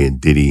Dr. Dre and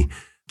Diddy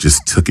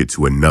just took it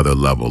to another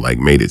level, like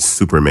made it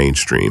super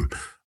mainstream.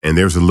 And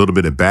there was a little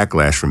bit of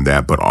backlash from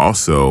that, but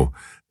also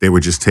they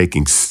were just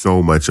taking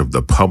so much of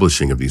the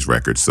publishing of these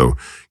records. So,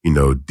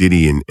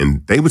 Diddy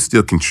and they would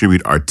still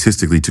contribute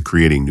artistically to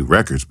creating new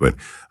records. But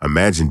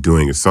imagine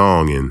doing a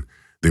song and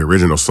the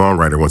original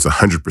songwriter wants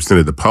 100%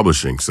 of the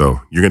publishing.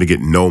 So you're going to get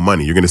no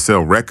money. You're going to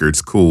sell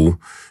records, cool,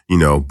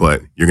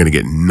 but you're going to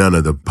get none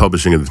of the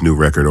publishing of this new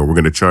record, or we're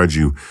going to charge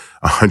you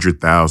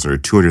 $100,000 or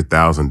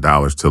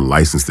 $200,000 to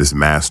license this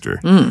master.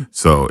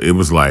 So it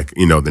was like,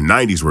 the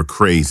 90s were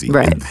crazy.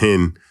 Right. And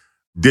then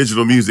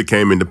digital music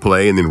came into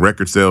play, and then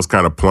record sales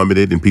kind of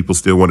plummeted and people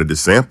still wanted to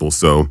sample.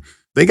 So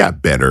they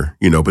got better,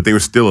 but they were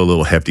still a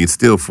little hefty. It's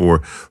still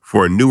for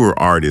a newer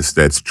artist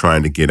that's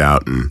trying to get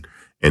out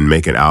and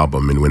make an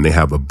album. And when they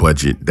have a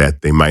budget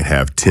that they might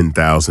have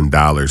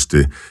 $10,000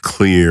 to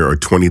clear, or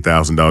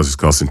 $20,000 is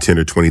costing $10,000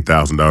 or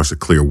 $20,000 to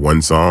clear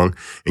one song,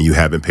 and you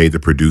haven't paid the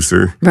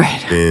producer,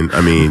 right? Then I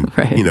mean,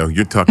 right.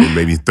 You're talking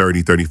maybe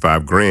 30,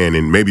 35 grand,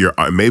 and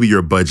maybe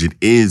your budget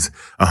is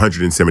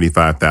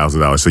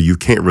 $175,000. So you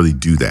can't really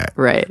do that,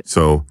 right?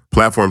 So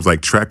platforms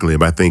like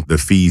Tracklib, I think the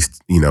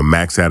fees,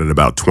 max out at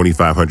about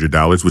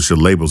 $2,500, which the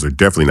labels are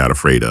definitely not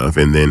afraid of.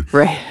 And then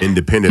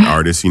independent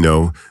artists,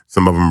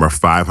 some of them are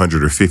 $500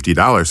 or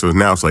 $50. So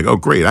now it's like, oh,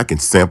 great, I can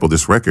sample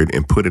this record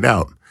and put it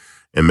out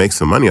and make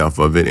some money off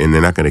of it, and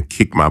they're not going to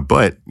kick my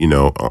butt,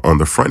 on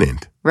the front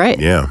end. Right.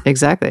 Yeah.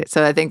 Exactly.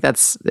 So I think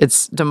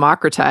it's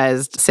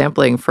democratized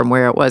sampling from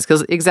where it was.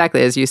 Because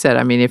exactly as you said,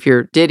 I mean, if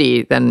you're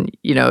Diddy, then,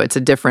 it's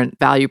a different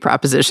value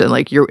proposition.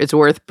 Like it's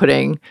worth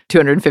putting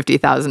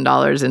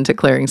 $250,000 into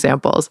clearing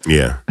samples.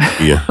 Yeah.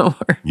 Yeah.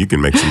 You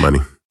can make some money.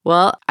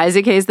 Well,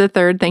 Isaac Hayes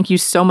III, thank you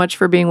so much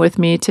for being with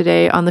me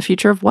today on The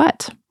Future of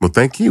What? Well,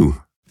 thank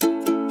you.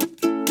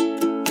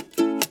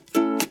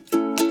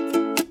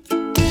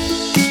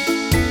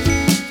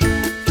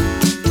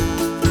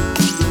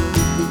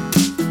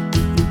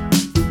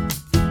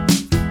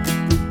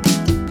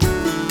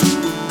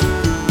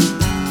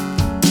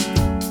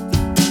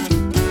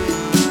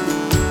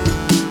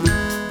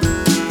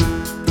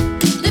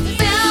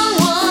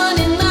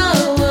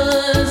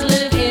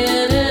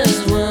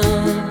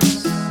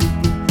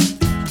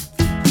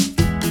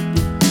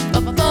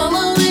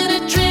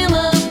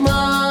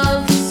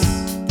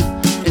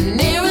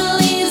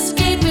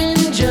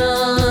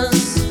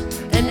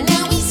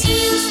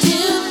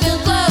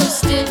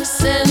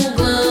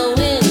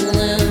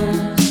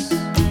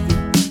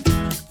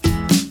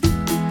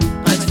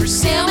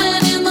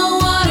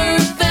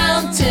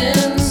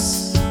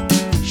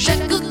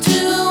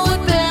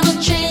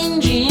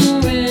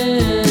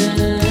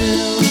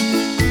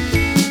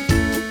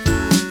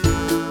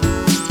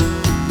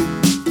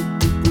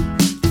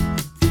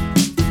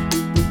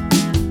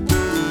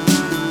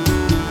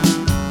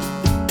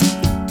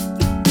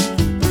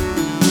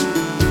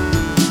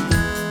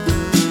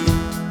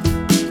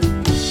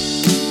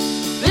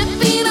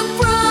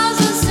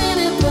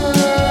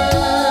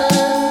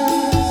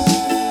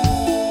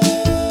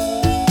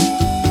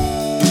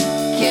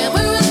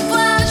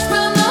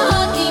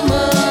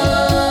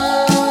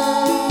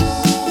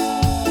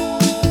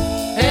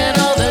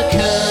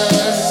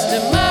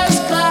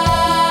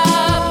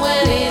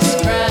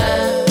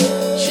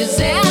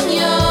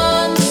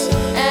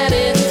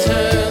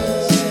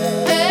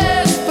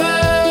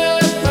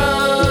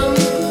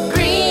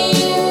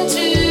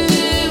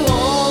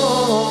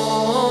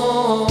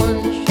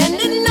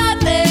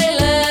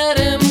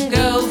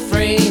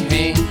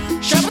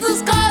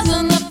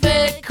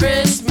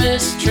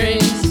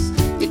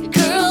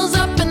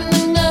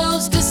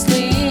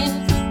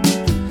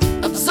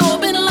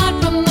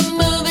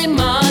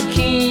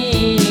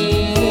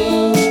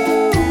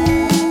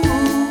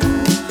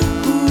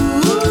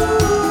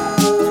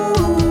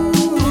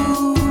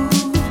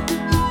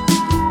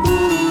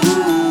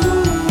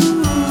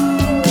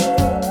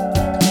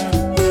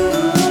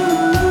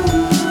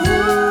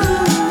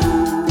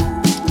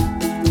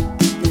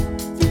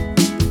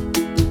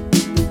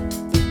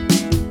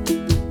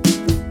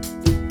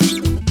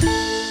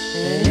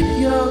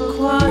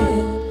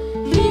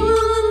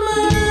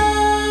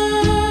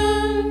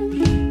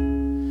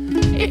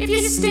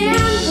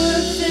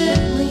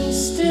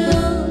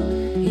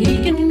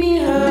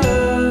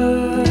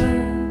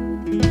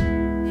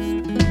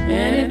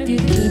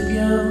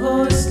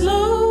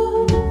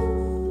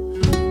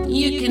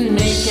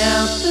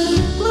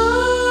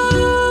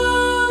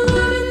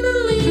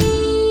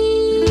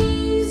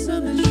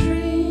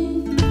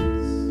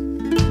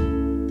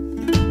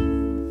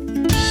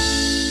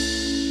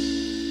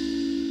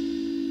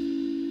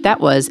 That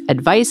was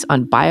Advice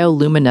on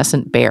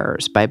Bioluminescent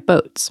Bears by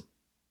Boats.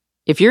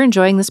 If you're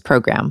enjoying this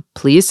program,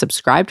 please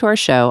subscribe to our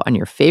show on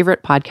your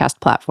favorite podcast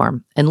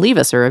platform and leave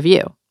us a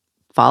review.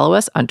 Follow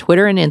us on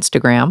Twitter and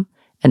Instagram,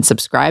 and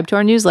subscribe to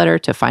our newsletter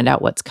to find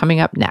out what's coming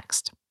up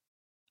next.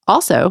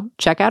 Also,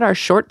 check out our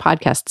short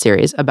podcast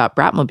series about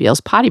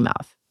Bratmobile's potty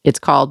mouth. It's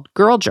called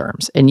Girl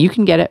Germs, and you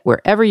can get it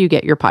wherever you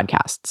get your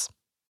podcasts.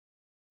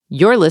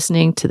 You're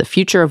listening to The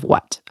Future of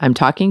What? I'm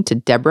talking to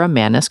Deborah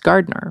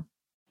Mannis-Gardner.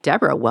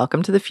 Deborah,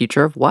 welcome to The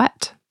Future of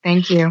What?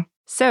 Thank you.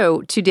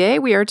 So today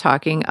we are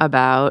talking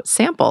about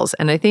samples,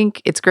 and I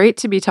think it's great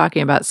to be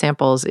talking about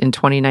samples in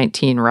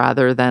 2019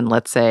 rather than,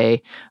 let's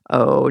say,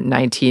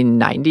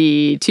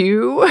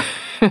 1992.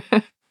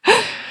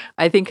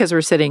 I think because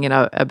we're sitting in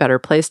a better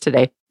place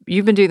today.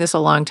 You've been doing this a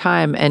long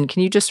time, and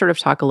can you just sort of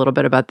talk a little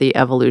bit about the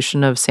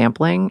evolution of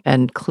sampling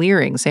and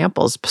clearing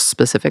samples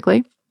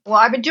specifically? Well,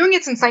 I've been doing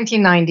it since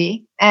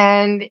 1990,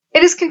 and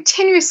it is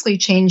continuously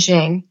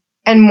changing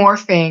and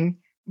morphing,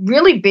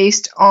 really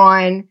based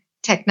on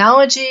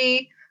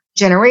technology,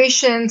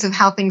 generations of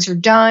how things are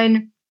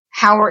done,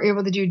 how we're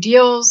able to do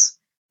deals.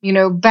 You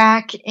know,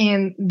 back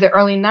in the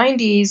early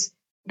 90s,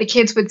 the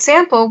kids would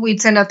sample,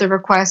 we'd send out the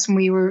request when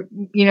we were,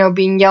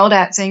 being yelled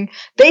at saying,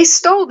 they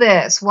stole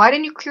this. Why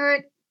didn't you clear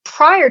it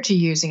prior to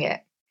using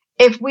it?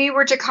 If we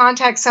were to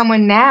contact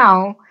someone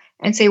now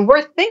and say,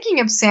 we're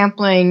thinking of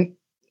sampling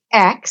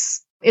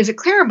X, is it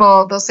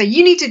clearable? They'll say,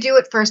 you need to do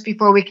it first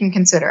before we can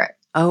consider it.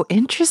 Oh,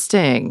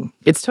 interesting.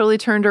 It's totally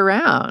turned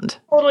around.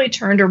 Totally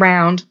turned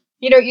around.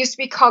 It used to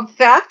be called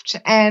theft,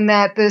 and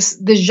that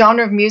this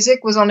genre of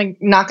music was only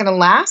not going to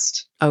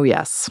last. Oh,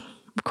 yes.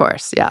 Of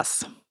course.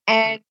 Yes.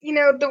 And,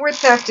 the word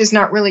theft is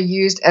not really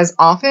used as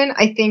often.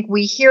 I think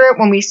we hear it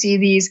when we see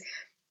these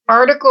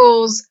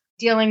articles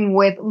dealing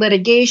with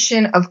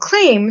litigation of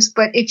claims.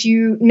 But if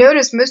you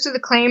notice, most of the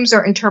claims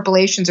are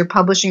interpolations or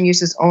publishing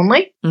uses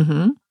only.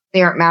 Mm-hmm.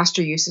 They aren't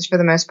master uses for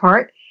the most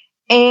part.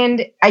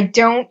 And I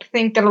don't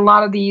think that a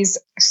lot of these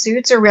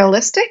suits are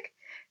realistic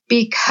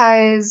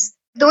because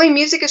The way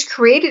music is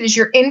created is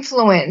your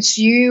influence.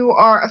 You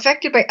are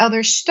affected by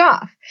other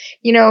stuff.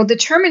 The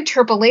term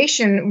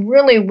interpolation,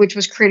 really, which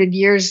was created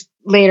years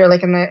later,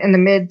 like in the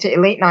mid to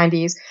late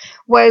 90s,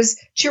 was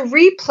to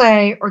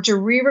replay or to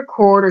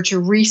re-record or to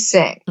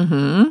re-sing.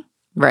 Mm-hmm.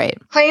 Right.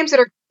 Claims that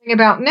are coming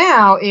about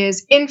now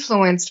is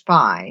influenced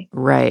by.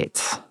 Right.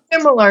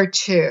 Similar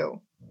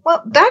to.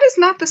 Well, that is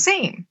not the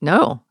same.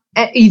 No.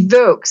 It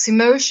evokes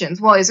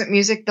emotions. Well, isn't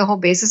music the whole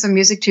basis of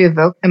music to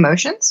evoke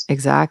emotions?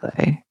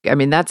 Exactly. I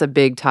mean, that's a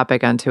big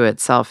topic unto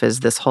itself, is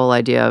this whole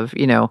idea of,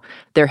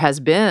 there has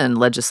been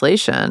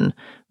legislation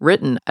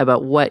written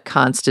about what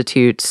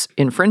constitutes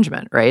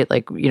infringement, right?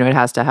 Like, it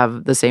has to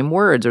have the same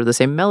words or the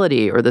same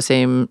melody or the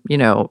same,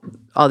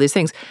 all these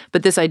things.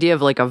 But this idea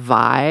of like a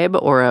vibe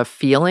or a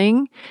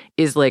feeling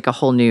is like a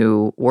whole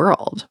new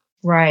world.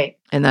 Right.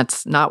 And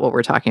that's not what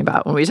we're talking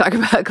about when we talk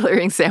about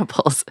clearing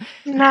samples.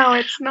 No,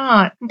 it's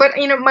not. But,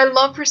 my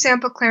love for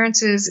sample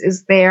clearances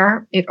is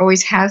there. It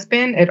always has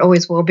been. It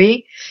always will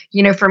be.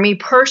 For me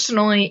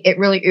personally, it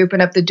really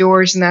opened up the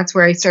doors. And that's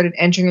where I started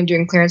entering and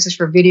doing clearances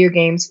for video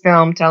games,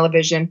 film,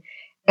 television,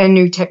 and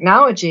new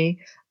technology.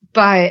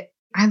 But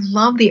I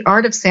love the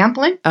art of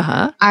sampling.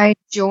 Uh-huh. I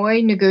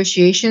enjoy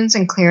negotiations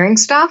and clearing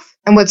stuff.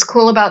 And what's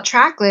cool about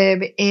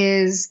Tracklib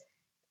is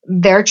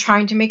they're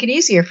trying to make it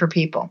easier for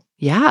people.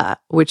 Yeah,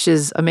 which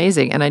is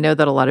amazing. And I know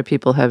that a lot of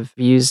people have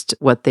used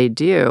what they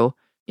do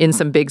in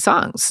some big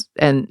songs,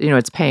 and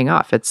it's paying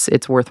off.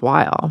 It's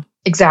worthwhile.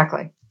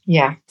 Exactly.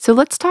 Yeah. So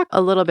let's talk a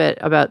little bit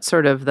about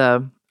sort of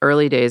the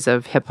early days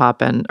of hip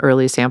hop and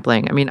early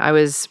sampling. I mean, I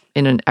was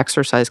in an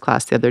exercise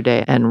class the other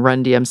day, and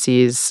Run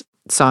DMC's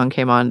song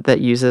came on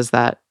that uses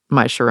that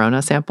My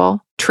Sharona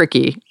sample.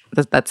 Tricky.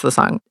 That's the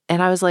song.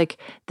 And I was like,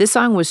 this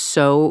song was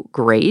so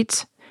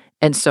great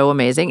and so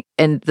amazing.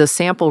 And the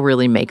sample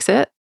really makes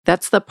it.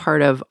 That's the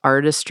part of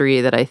artistry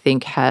that I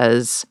think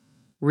has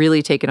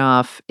really taken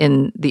off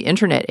in the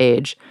internet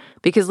age,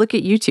 because look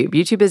at YouTube.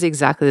 YouTube is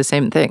exactly the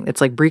same thing.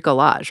 It's like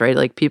bricolage, right?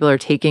 Like people are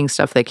taking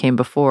stuff that came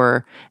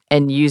before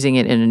and using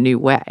it in a new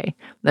way.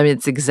 I mean,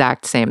 it's the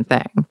exact same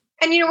thing.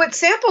 And what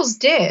samples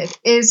did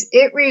is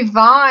it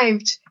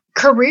revived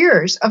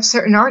careers of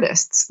certain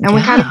artists. And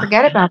we kind of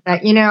forget about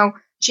that.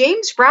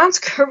 James Brown's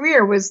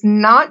career was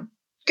not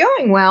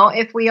going well,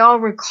 if we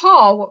all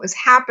recall what was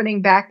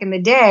happening back in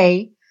the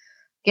day.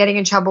 Getting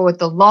in trouble with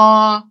the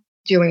law,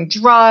 doing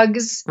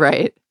drugs.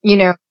 Right.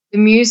 The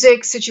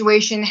music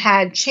situation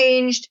had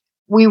changed.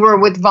 We were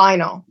with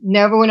vinyl.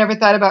 One ever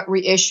thought about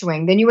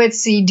reissuing. Then you had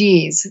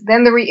CDs.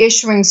 Then the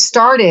reissuing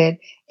started.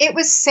 It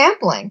was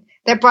sampling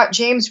that brought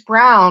James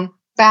Brown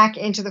back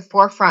into the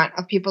forefront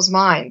of people's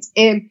minds.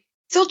 And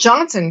Phil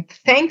Johnson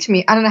thanked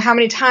me, I don't know how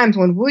many times,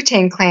 when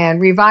Wu-Tang Clan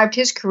revived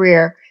his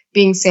career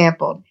being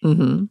sampled.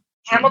 Mm-hmm.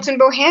 Hamilton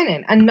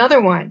Bohannon,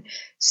 another one.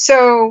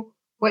 So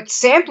what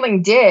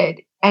sampling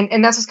did,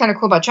 and that's what's kind of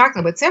cool about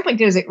Tracklib, what sampling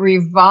did is it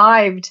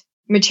revived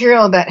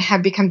material that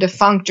had become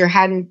defunct or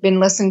hadn't been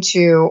listened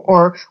to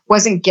or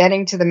wasn't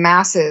getting to the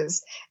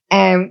masses.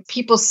 And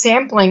people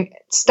sampling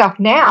stuff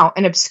now,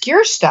 and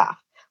obscure stuff.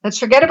 Let's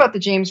forget about the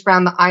James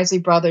Brown, the Isley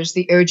Brothers,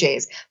 the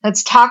OJs.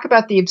 Let's talk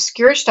about the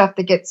obscure stuff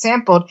that gets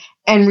sampled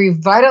and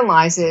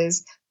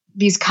revitalizes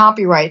these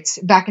copyrights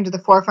back into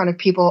the forefront of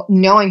people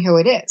knowing who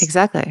it is.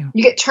 Exactly.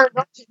 You get turned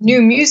on to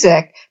new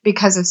music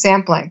because of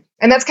sampling.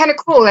 And that's kind of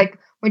cool. Like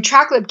when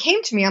Tracklib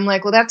came to me, I'm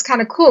like, well, that's kind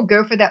of cool.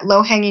 Go for that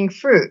low-hanging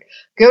fruit.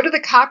 Go to the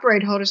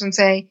copyright holders and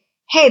say,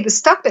 hey, the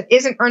stuff that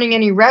isn't earning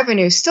any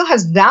revenue still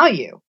has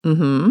value.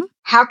 Mm-hmm.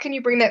 How can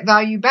you bring that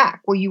value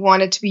back? Well, you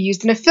want it to be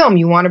used in a film.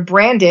 You want to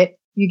brand it.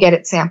 You get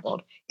it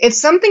sampled. If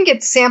something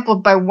gets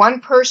sampled by one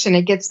person,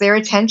 it gets their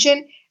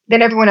attention,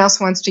 then everyone else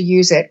wants to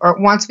use it, or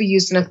it wants to be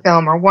used in a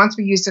film, or wants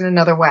to be used in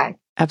another way.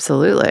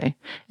 Absolutely.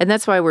 And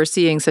that's why we're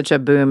seeing such a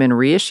boom in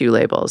reissue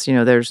labels.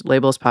 There's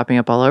labels popping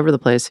up all over the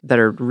place that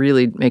are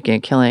really making a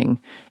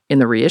killing in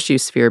the reissue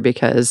sphere,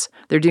 because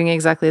they're doing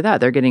exactly that.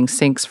 They're getting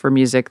syncs for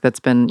music that's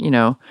been,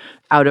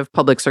 out of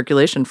public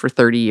circulation for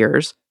 30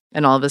 years.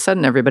 And all of a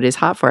sudden, everybody's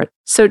hot for it.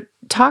 So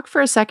talk for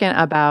a second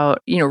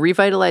about,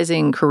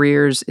 revitalizing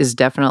careers is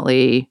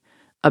definitely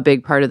a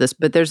big part of this.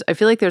 But I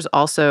feel like there's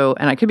also,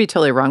 and I could be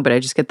totally wrong, but I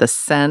just get the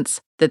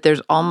sense that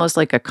there's almost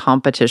like a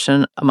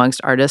competition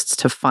amongst artists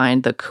to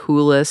find the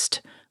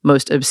coolest,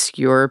 most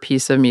obscure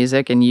piece of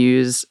music and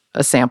use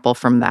a sample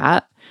from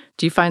that.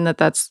 Do you find that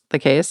that's the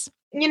case?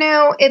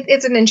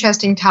 It's an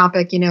interesting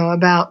topic,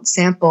 about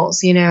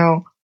samples.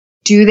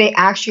 Do they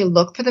actually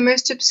look for the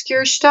most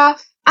obscure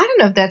stuff? I don't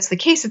know if that's the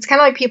case. It's kind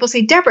of like people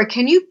say, Deborah,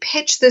 can you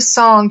pitch this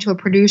song to a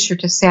producer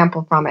to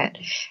sample from it?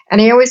 And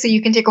I always say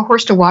you can take a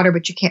horse to water,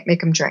 but you can't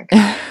make him drink.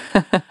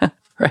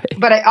 Right.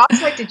 But I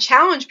also like to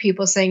challenge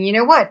people saying, you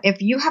know what?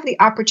 If you have the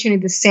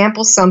opportunity to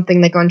sample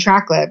something like on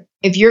Tracklib,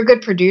 if you're a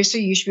good producer,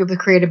 you should be able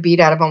to create a beat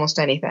out of almost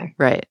anything.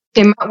 Right.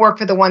 They might work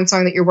for the one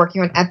song that you're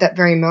working on at that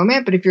very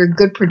moment, but if you're a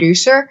good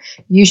producer,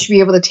 you should be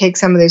able to take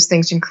some of those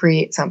things and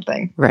create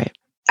something. Right.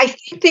 I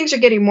think things are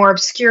getting more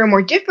obscure and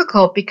more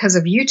difficult because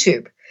of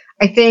YouTube.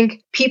 I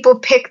think people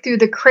pick through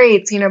the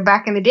crates,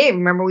 back in the day.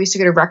 Remember, we used to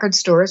go to record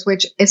stores,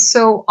 which is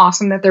so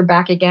awesome that they're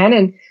back again.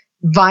 And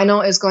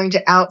Vinyl is going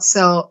to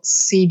outsell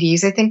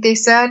CDs, I think they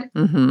said.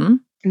 Mm-hmm.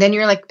 And then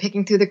you're like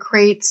picking through the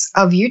crates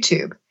of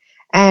YouTube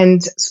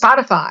and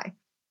Spotify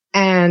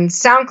and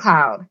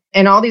SoundCloud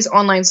and all these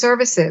online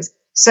services.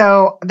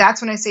 So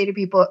that's when I say to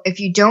people, if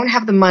you don't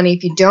have the money,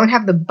 if you don't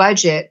have the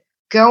budget,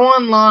 go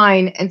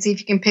online and see if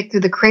you can pick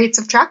through the crates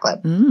of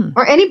Tracklib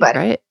or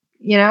anybody,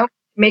 Right.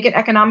 Make it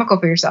economical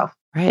for yourself.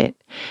 Right.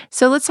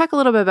 So let's talk a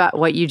little bit about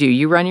what you do.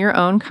 You run your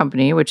own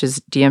company, which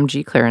is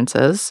DMG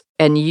Clearances,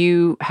 and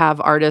you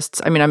have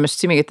artists. I mean, I'm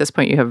assuming at this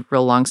point you have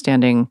real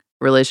longstanding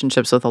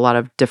relationships with a lot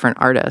of different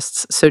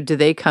artists. So do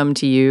they come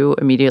to you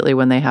immediately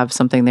when they have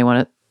something they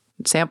want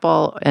to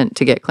sample and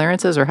to get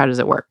clearances, or how does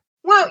it work?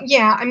 Well,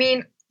 yeah. I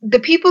mean, the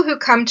people who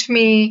come to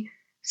me,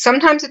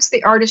 sometimes it's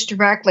the artist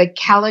direct, like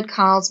Khaled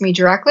calls me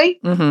directly.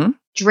 Mm-hmm.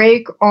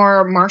 Drake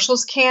or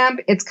Marshall's camp,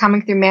 it's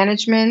coming through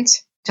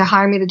management to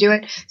hire me to do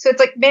it. So it's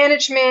like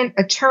management,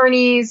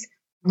 attorneys,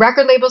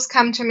 record labels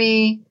come to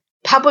me,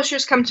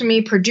 publishers come to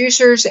me,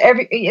 producers,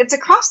 it's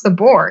across the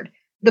board.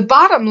 The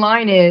bottom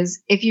line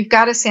is, if you've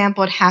got a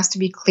sample, it has to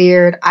be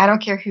cleared. I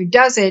don't care who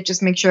does it,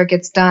 just make sure it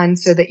gets done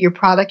so that your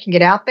product can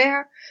get out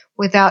there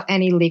without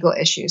any legal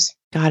issues.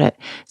 Got it.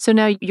 So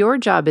now your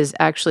job is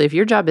actually, if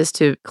your job is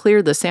to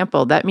clear the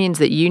sample, that means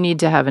that you need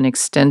to have an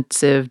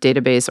extensive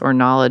database or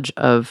knowledge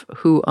of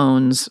who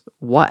owns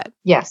what.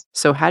 Yes.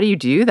 So how do you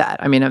do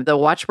that? I mean, the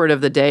watchword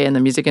of the day in the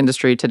music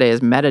industry today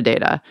is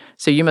metadata.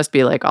 So you must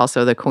be like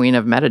also the queen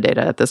of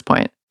metadata at this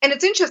point. And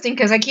it's interesting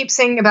because I keep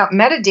saying about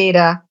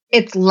metadata,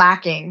 it's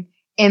lacking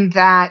in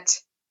that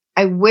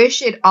I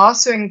wish it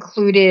also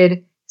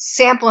included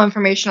sample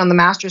information on the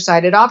master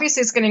side. It obviously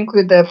is going to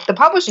include the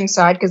publishing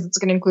side because it's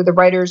going to include the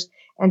writers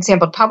and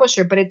sampled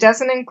publisher, but it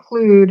doesn't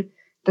include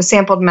the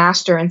sampled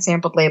master and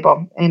sampled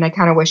label. And I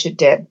kind of wish it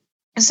did.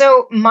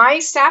 So my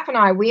staff and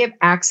I, we have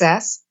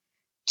access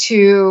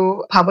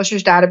to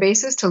publishers'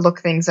 databases to look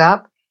things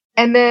up.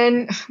 And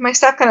then my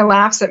staff kind of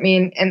laughs at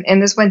me.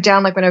 And this went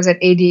down like when I was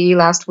at ADE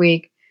last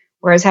week,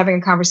 where I was having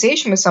a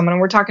conversation with someone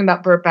and we're talking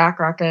about Burt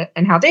Bacharach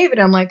and Hal David.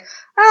 I'm like,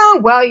 oh,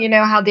 well,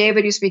 Hal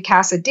David used to be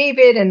Casa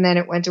David, and then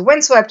it went to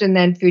Windswept, and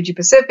then Fuji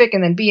Pacific,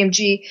 and then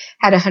BMG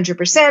had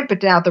 100%,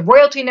 but now the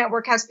Royalty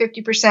Network has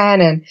 50%,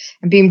 and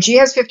BMG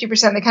has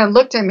 50%. They kind of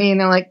looked at me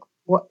and they're like,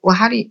 well,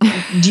 how do you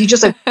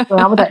just like go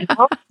around with that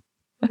now?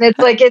 And it's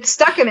like, it's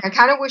stuck in there. I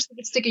kind of wish they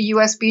could stick a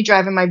USB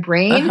drive in my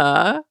brain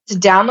to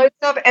download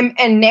stuff.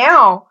 And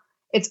now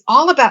it's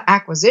all about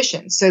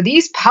acquisition. So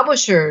these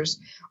publishers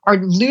are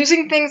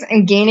losing things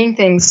and gaining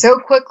things so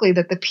quickly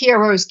that the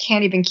PROs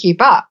can't even keep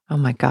up. Oh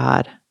my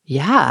God.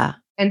 Yeah.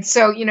 And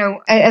so,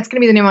 it's going to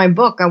be the name of my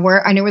book,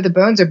 where I know where the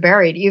bones are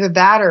buried. Either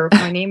that or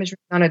my name is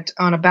written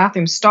on a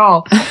bathroom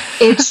stall.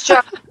 It's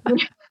just,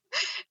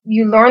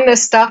 you learn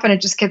this stuff and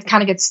it just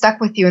gets stuck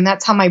with you. And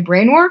that's how my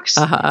brain works.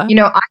 I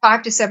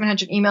 500 to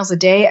 700 emails a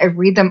day. I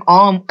read them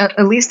all.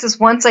 At least as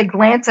once I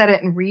glance at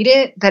it and read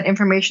it, that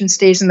information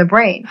stays in the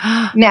brain.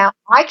 Now,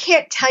 I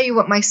can't tell you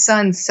what my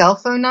son's cell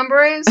phone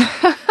number is.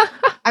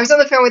 I was on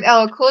the phone with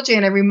LL Cool J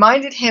and I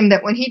reminded him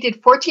that when he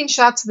did 14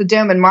 Shots of the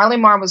Dome and Marley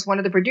Marl was one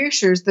of the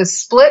producers, the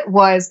split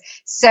was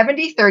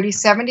 70-30,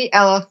 70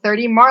 LL,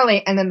 30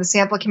 Marley, and then the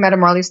sample came out of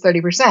Marley's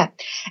 30%.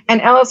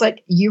 And LL's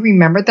like, you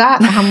remembered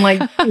that? And I'm like,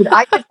 dude,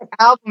 I did an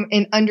album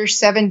in under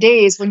 7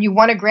 days. When you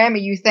won a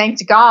Grammy, you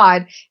thanked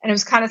God. And it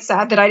was kind of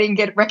sad that I didn't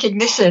get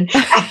recognition.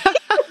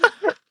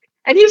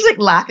 And he was like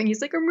laughing. He's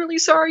like, I'm really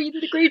sorry. You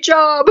did a great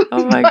job.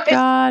 Oh my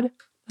God.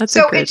 That's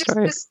a great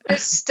story.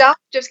 This stuff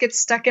just gets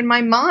stuck in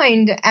my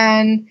mind,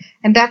 and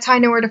that's how I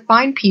know where to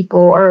find people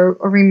or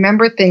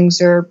remember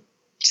things or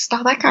just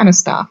all that kind of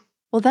stuff.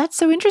 Well, that's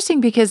so interesting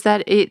because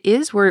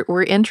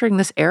we're entering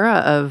this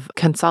era of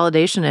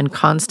consolidation and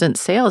constant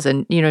sales.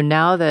 And,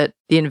 now that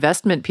the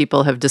investment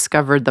people have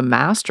discovered the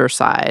master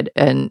side,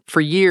 and for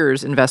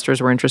years,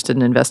 investors were interested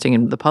in investing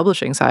in the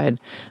publishing side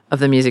of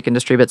the music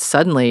industry. But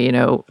suddenly,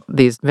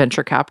 these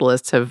venture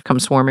capitalists have come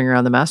swarming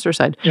around the master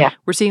side. Yeah.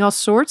 We're seeing all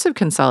sorts of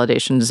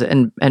consolidations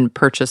and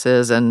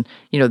purchases. And,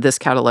 this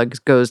catalog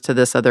goes to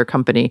this other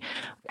company.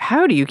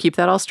 How do you keep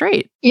that all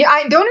straight?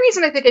 Yeah, the only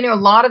reason I think I know a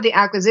lot of the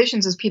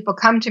acquisitions is people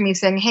come to me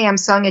saying, hey, I'm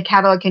selling a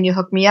catalog. Can you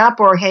hook me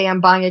up? Or, hey,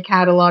 I'm buying a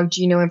catalog.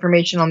 Do you know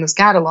information on this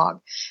catalog?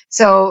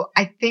 So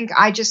I think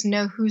I just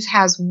know who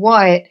has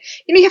what.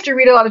 You have to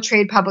read a lot of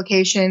trade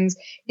publications.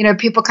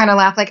 People kind of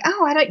laugh like,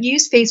 oh, I don't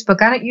use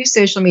Facebook. I don't use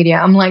social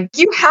media. I'm like,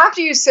 you have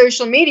to use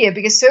social media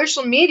because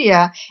social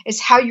media is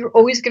how you're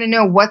always going to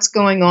know what's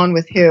going on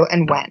with who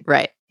and when.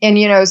 Right.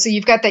 And, so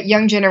you've got that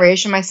young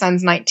generation. My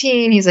son's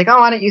 19. He's like, oh,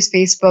 I don't use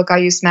Facebook. I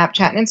use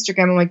Snapchat and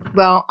Instagram. I'm like,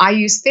 well, I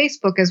use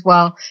Facebook as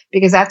well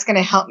because that's going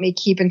to help me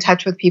keep in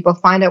touch with people,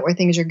 find out where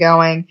things are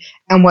going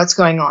and what's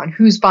going on,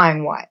 who's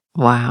buying what.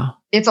 Wow.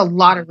 It's a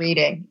lot of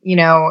reading.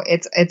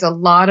 It's a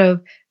lot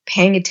of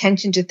paying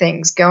attention to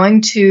things,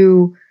 going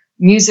to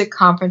music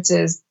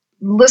conferences,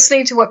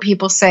 listening to what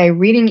people say,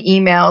 reading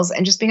emails,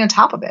 and just being on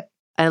top of it.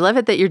 I love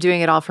it that you're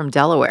doing it all from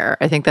Delaware.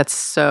 I think that's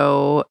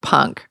so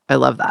punk. I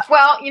love that.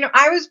 Well,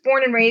 I was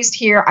born and raised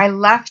here. I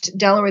left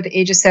Delaware at the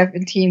age of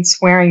 17,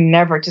 swearing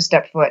never to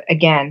step foot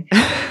again.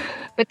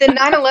 But then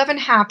 9/11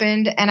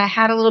 happened and I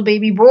had a little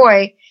baby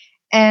boy.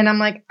 And I'm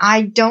like,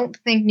 I don't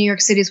think New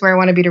York City is where I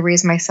want to be to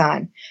raise my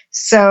son.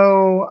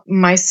 So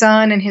my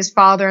son and his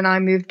father and I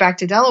moved back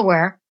to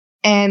Delaware.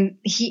 And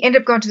he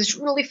ended up going to this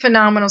really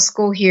phenomenal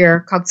school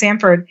here called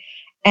Sanford.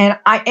 And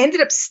I ended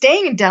up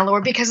staying in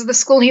Delaware because of the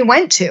school he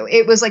went to.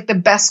 It was like the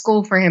best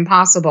school for him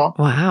possible.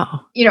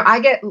 Wow. I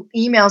get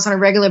emails on a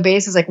regular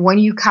basis like, when are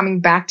you coming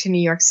back to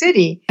New York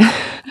City?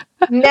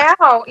 Now,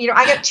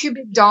 I got 2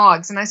 big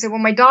dogs. And I said,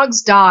 when my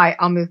dogs die,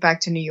 I'll move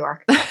back to New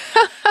York.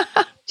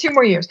 2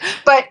 more years.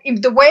 But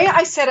the way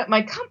I set up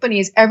my company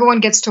is everyone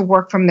gets to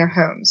work from their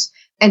homes.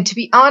 And to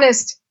be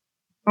honest,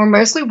 we're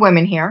mostly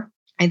women here.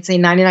 I'd say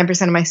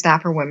 99% of my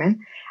staff are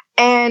women.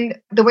 And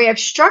the way I've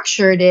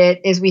structured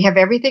it is we have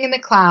everything in the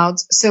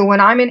clouds. So when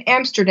I'm in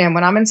Amsterdam,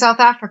 when I'm in South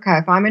Africa,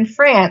 if I'm in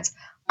France,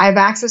 I have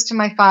access to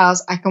my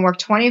files. I can work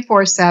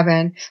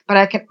 24/7, but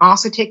I can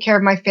also take care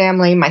of my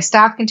family. My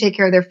staff can take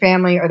care of their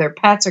family or their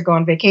pets or go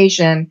on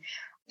vacation.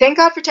 Thank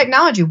God for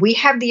technology. We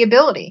have the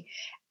ability.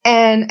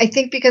 And I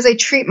think because I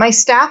treat my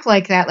staff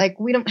like that, like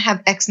we don't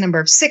have X number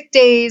of sick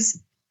days.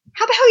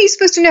 How the hell are you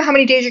supposed to know how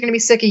many days you're going to be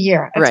sick a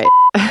year? Right.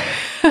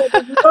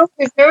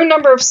 There's no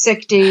number of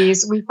sick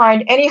days. We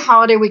find any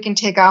holiday we can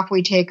take off,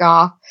 we take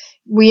off.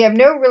 We have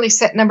no really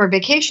set number of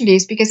vacation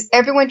days because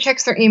everyone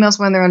checks their emails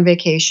when they're on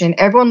vacation.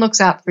 Everyone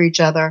looks out for each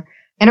other.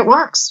 And it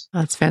works.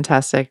 That's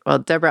fantastic. Well,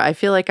 Deborah, I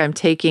feel like I'm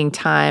taking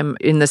time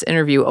in this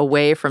interview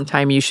away from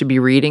time you should be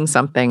reading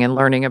something and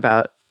learning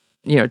about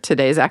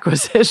today's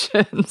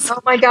acquisitions. Oh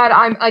my God.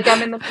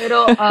 I'm in the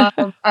middle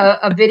of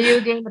a video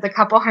game with a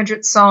couple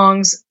hundred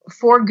songs,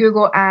 4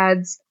 Google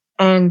ads.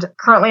 And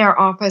currently our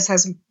office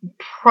has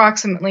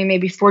approximately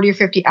maybe 40 or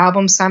 50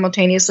 albums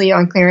simultaneously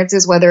on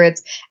clearances, whether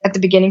it's at the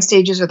beginning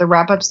stages or the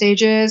wrap up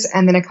stages,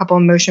 and then a couple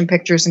of motion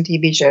pictures and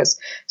TV shows.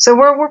 So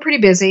we're pretty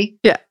busy.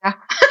 Yeah.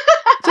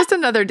 Just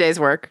another day's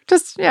work.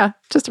 Just a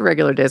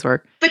regular day's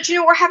work. But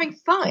we're having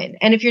fun.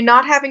 And if you're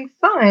not having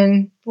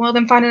fun, well,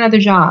 then find another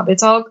job.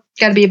 It's all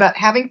got to be about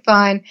having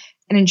fun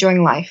and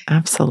enjoying life.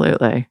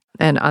 Absolutely.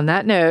 And on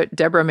that note,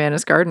 Deborah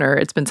Mannis-Gardner,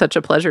 it's been such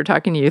a pleasure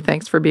talking to you.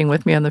 Thanks for being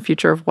with me on The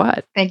Future of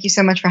What. Thank you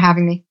so much for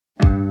having me.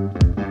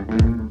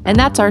 And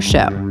that's our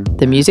show.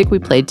 The music we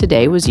played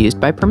today was used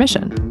by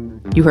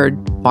permission. You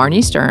heard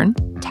Barney Stern,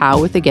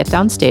 Tao with the Get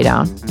Down, Stay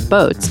Down,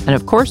 Boats, and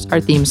of course,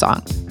 our theme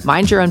song,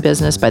 Mind Your Own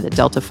Business by the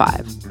Delta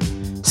 5.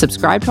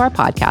 Subscribe to our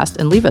podcast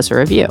and leave us a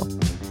review.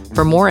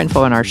 For more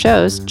info on our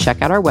shows,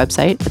 check out our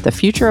website at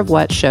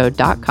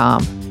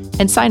thefutureofwhatshow.com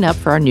and sign up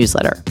for our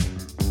newsletter.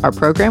 Our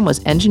program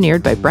was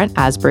engineered by Brent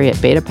Asbury at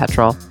Beta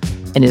Petrol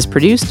and is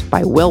produced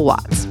by Will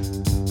Watts.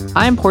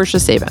 I'm Portia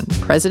Sabin,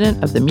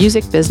 president of the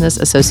Music Business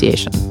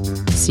Association.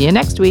 See you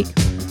next week.